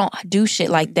 You don't do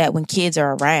shit like that when kids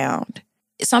are around.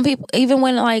 Some people, even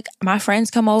when my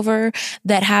friends come over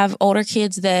that have older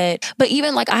kids but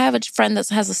even I have a friend that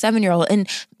has a 7-year-old and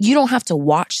you don't have to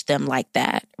watch them like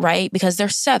that, right? Because they're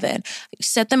 7.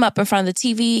 Set them up in front of the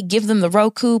TV, give them the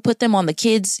Roku, put them on the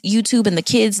kids' YouTube and the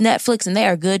kids' Netflix and they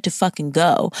are good to fucking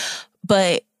go.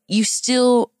 But you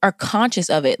still are conscious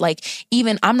of it.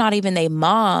 Even, I'm not even a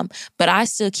mom, but I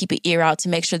still keep an ear out to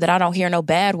make sure that I don't hear no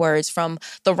bad words from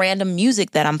the random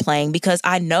music that I'm playing because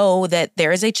I know that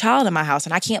there is a child in my house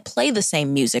and I can't play the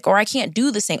same music or I can't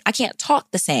do the same. I can't talk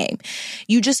the same.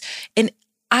 And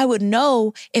I would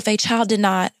know if a child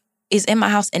is in my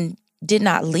house and did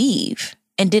not leave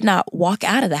and did not walk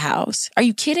out of the house. Are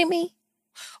you kidding me?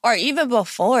 Or even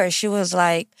before, she was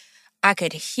like, I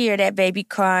could hear that baby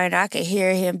crying. I could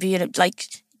hear him being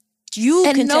you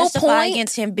can testify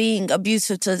against him being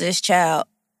abusive to this child.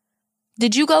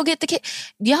 Did you go get the kid?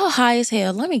 Y'all high as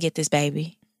hell. Let me get this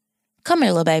baby. Come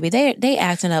here, little baby. They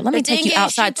acting up. Let me take you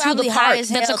outside to the park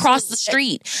that's across the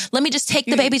street. Let me just take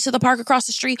the baby to the park across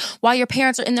the street while your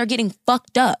parents are in there getting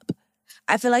fucked up.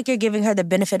 I feel like you're giving her the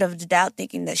benefit of the doubt,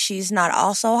 thinking that she's not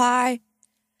also high.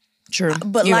 True.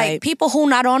 But You're like right. people who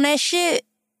not on that shit,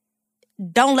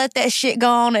 don't let that shit go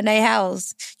on in their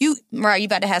house. You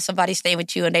about to have somebody stay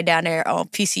with you and they down there on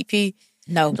PCP.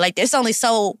 No. Like there's only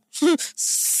so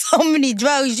many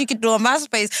drugs you can do in my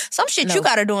space. Some shit you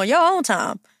gotta do on your own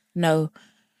time. No.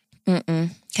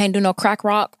 Can't do no crack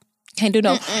rock. Can't do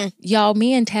no. Y'all,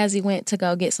 me and Tazzy went to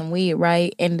go get some weed,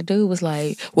 right? And the dude was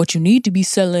like, what you need to be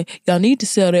selling, y'all need to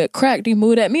sell that crack. Do you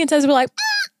move that? Me and Tazzy were like,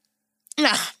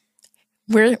 nah.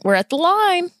 We're at the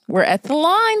line. We're at the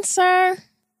line, sir.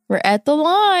 We're at the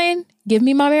line. Give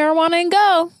me my marijuana and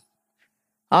go.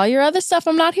 All your other stuff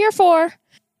I'm not here for.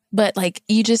 But like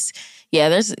you just,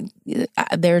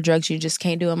 there are drugs you just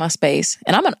can't do in my space.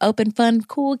 And I'm an open, fun,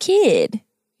 cool kid.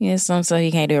 Yeah, some stuff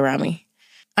you can't do around me.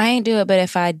 I ain't do it, but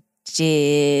if I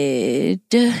did,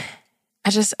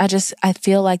 I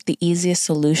feel like the easiest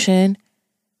solution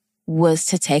was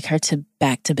to take her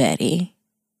back to Betty.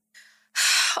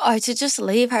 Or to just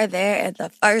leave her there in the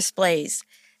first place.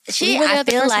 I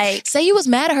feel like... Say you was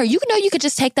mad at her. You know you could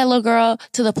just take that little girl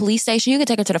to the police station. You could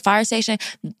take her to the fire station.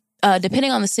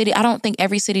 Depending on the city, I don't think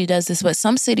every city does this, but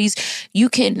some cities, you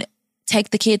can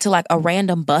take the kid to like a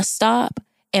random bus stop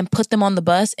and put them on the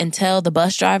bus and tell the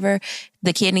bus driver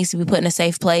the kid needs to be put in a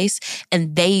safe place.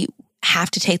 And they have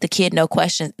to take the kid, no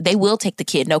questions. They will take the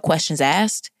kid, no questions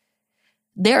asked.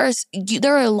 There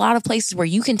are a lot of places where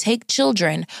you can take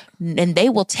children and they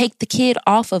will take the kid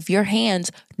off of your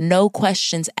hands, no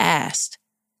questions asked.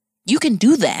 You can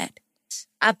do that.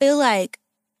 I feel like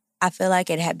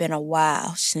it had been a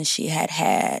while since she had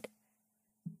her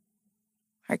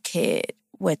kid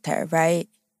with her, right?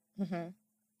 Mm-hmm.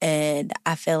 And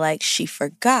I feel like she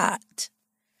forgot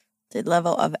the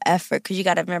level of effort. Because you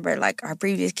got to remember, like, our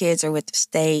previous kids are with the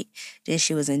state. Then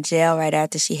she was in jail right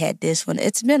after she had this one.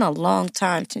 It's been a long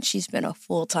time since she's been a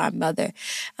full-time mother.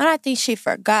 And I think she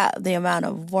forgot the amount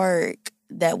of work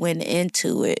that went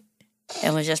into it.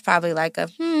 And was just probably like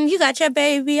you got your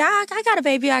baby. I got a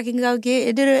baby I can go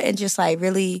get. And just like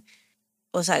really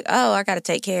was like, oh, I got to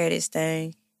take care of this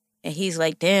thing. And he's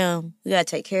like, damn, we got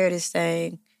to take care of this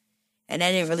thing. And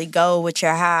that didn't really go with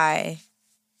your high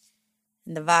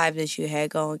and the vibe that you had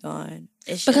going on.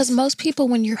 Because most people,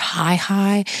 when you're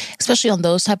high, especially on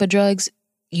those type of drugs,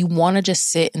 you want to just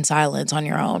sit in silence on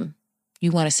your own.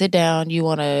 You want to sit down. You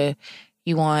want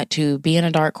to be in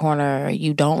a dark corner.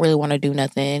 You don't really want to do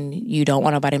nothing. You don't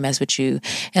want nobody to mess with you.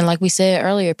 And like we said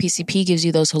earlier, PCP gives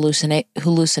you those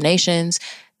hallucinations.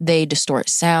 They distort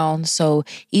sound. So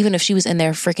even if she was in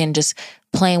there freaking just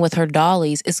playing with her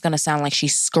dollies, it's going to sound like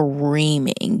she's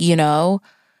screaming, you know?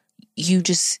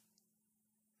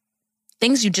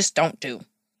 Things you just don't do.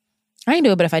 I ain't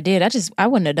do it, but if I did, I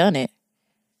wouldn't have done it.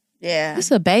 Yeah. It's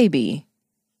a baby.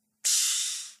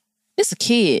 It's a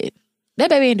kid. That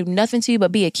baby ain't do nothing to you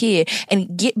but be a kid.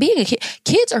 And being a kid,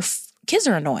 kids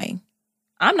are annoying.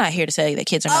 I'm not here to tell you that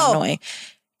kids are not annoying.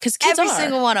 Because kids every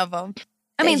single one of them.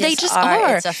 I mean, they just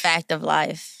are. It's a fact of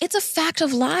life. It's a fact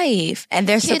of life. And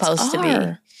they're supposed to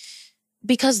be.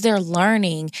 Because they're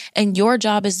learning. And your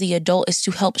job as the adult is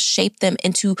to help shape them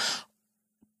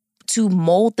to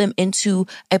mold them into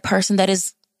a person that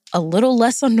is a little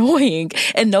less annoying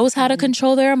and knows how to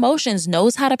control their emotions,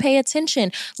 knows how to pay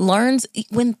attention, learns.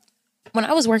 When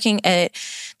I was working at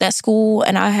that school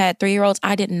and I had 3-year-olds,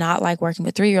 I did not like working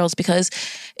with 3-year-olds because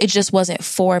it just wasn't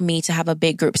for me to have a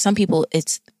big group. Some people,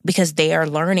 it's because they are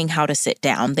learning how to sit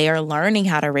down. They are learning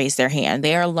how to raise their hand.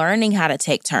 They are learning how to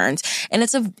take turns. And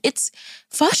it's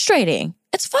frustrating.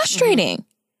 It's frustrating. Mm-hmm.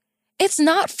 It's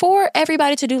not for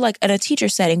everybody to do like in a teacher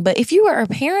setting. But if you are a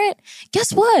parent,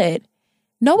 guess what?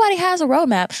 Nobody has a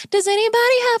roadmap. Does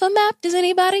anybody have a map? Does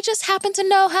anybody just happen to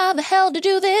know how the hell to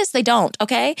do this? They don't,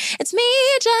 okay? It's me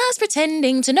just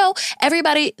pretending to know.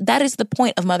 Everybody, that is the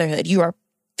point of motherhood. You are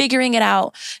figuring it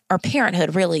out, or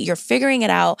parenthood, really. You're figuring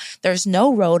it out. There's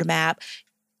no roadmap.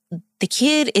 The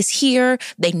kid is here.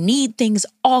 They need things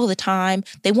all the time.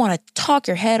 They want to talk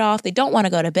your head off. They don't want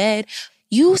to go to bed.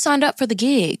 You signed up for the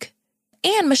gig.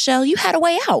 And Michelle, you had a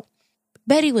way out.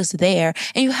 Betty was there,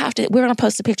 and we're going to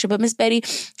post a picture, but Miss Betty,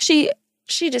 she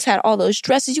just had all those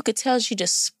dresses. You could tell she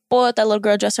just spoiled that little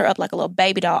girl, dressed her up like a little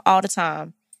baby doll all the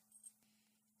time.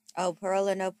 Oh, parole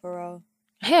or no parole?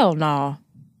 Hell no.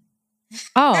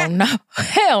 Oh, no.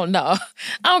 Hell no.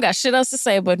 I don't got shit else to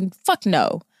say, but fuck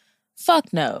no.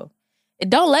 Fuck no.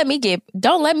 Don't let me get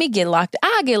locked.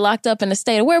 I get locked up in the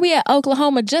state of where we at,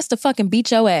 Oklahoma, just to fucking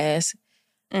beat your ass.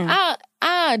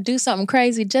 I do something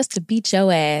crazy just to beat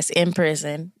your ass in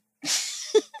prison.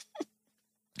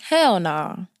 Hell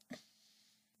no.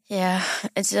 Yeah,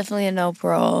 it's definitely a no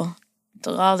parole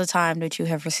to all the time that you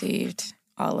have received.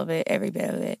 All of it, every bit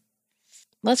of it.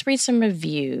 Let's read some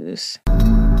reviews.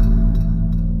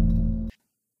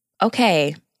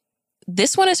 Okay.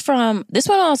 This one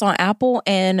was on Apple,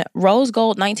 and Rose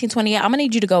Gold 1928. I'm going to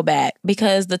need you to go back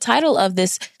because the title of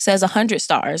this says 100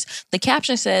 stars. The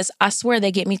caption says, I swear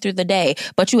they get me through the day,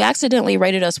 but you accidentally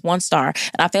rated us 1 star.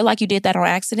 And I feel like you did that on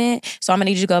accident. So I'm going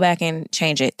to need you to go back and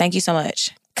change it. Thank you so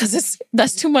much. Because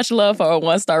that's too much love for a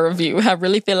 1-star review. I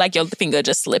really feel like your finger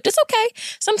just slipped. It's okay.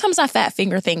 Sometimes I fat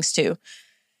finger things too.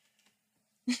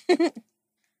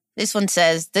 This one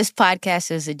says, this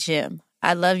podcast is a gem.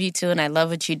 I love you too, and I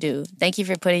love what you do. Thank you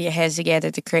for putting your heads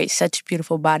together to create such a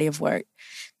beautiful body of work.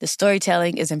 The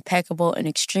storytelling is impeccable and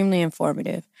extremely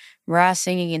informative. Mariah's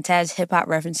singing and Tad's hip-hop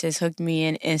references hooked me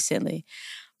in instantly.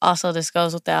 Also, this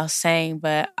goes without saying,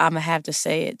 but I'm going to have to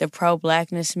say it. The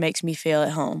pro-blackness makes me feel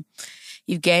at home.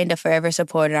 You've gained a forever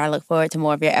supporter, and I look forward to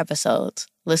more of your episodes.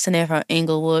 Listening from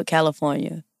Inglewood,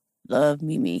 California. Love,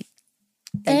 Mimi.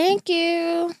 Thank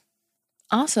you.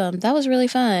 Awesome. That was really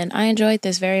fun. I enjoyed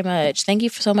this very much. Thank you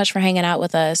so much for hanging out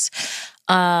with us.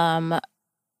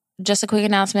 Just a quick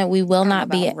announcement. We will not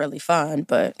be really fun,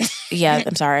 but yeah,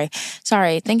 I'm sorry.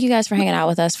 Thank you guys for hanging out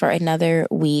with us for another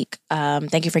week.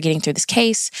 Thank you for getting through this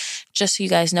case. Just so you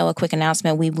guys know, a quick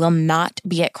announcement. We will not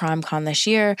be at CrimeCon this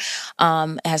year.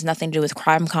 It has nothing to do with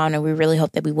CrimeCon, and we really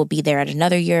hope that we will be there at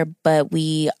another year, but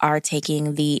we are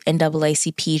taking the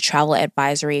NAACP travel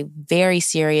advisory very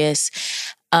serious.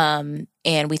 And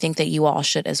we think that you all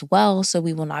should as well. So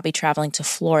we will not be traveling to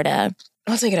Florida.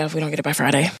 I'll take it out if we don't get it by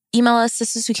Friday. Email us,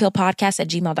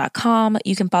 sisterswhokillpodcast@gmail.com.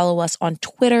 You can follow us on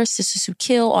Twitter, Sisters Who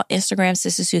Kill, on Instagram,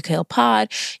 Sisters Who Kill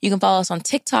Pod. You can follow us on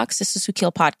TikTok, Sisters Who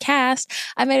Kill Podcast.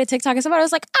 I made a TikTok and somebody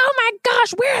was like, oh my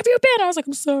gosh, where have you been? I was like,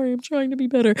 I'm sorry, I'm trying to be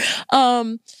better.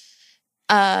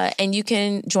 And you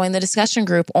can join the discussion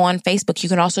group on Facebook. You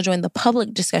can also join the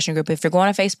public discussion group. If you're going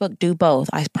on Facebook, do both.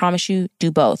 I promise you, do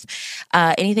both.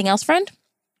 Anything else, friend?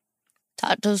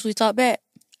 Talk to us, we talk back.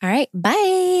 All right,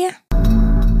 bye.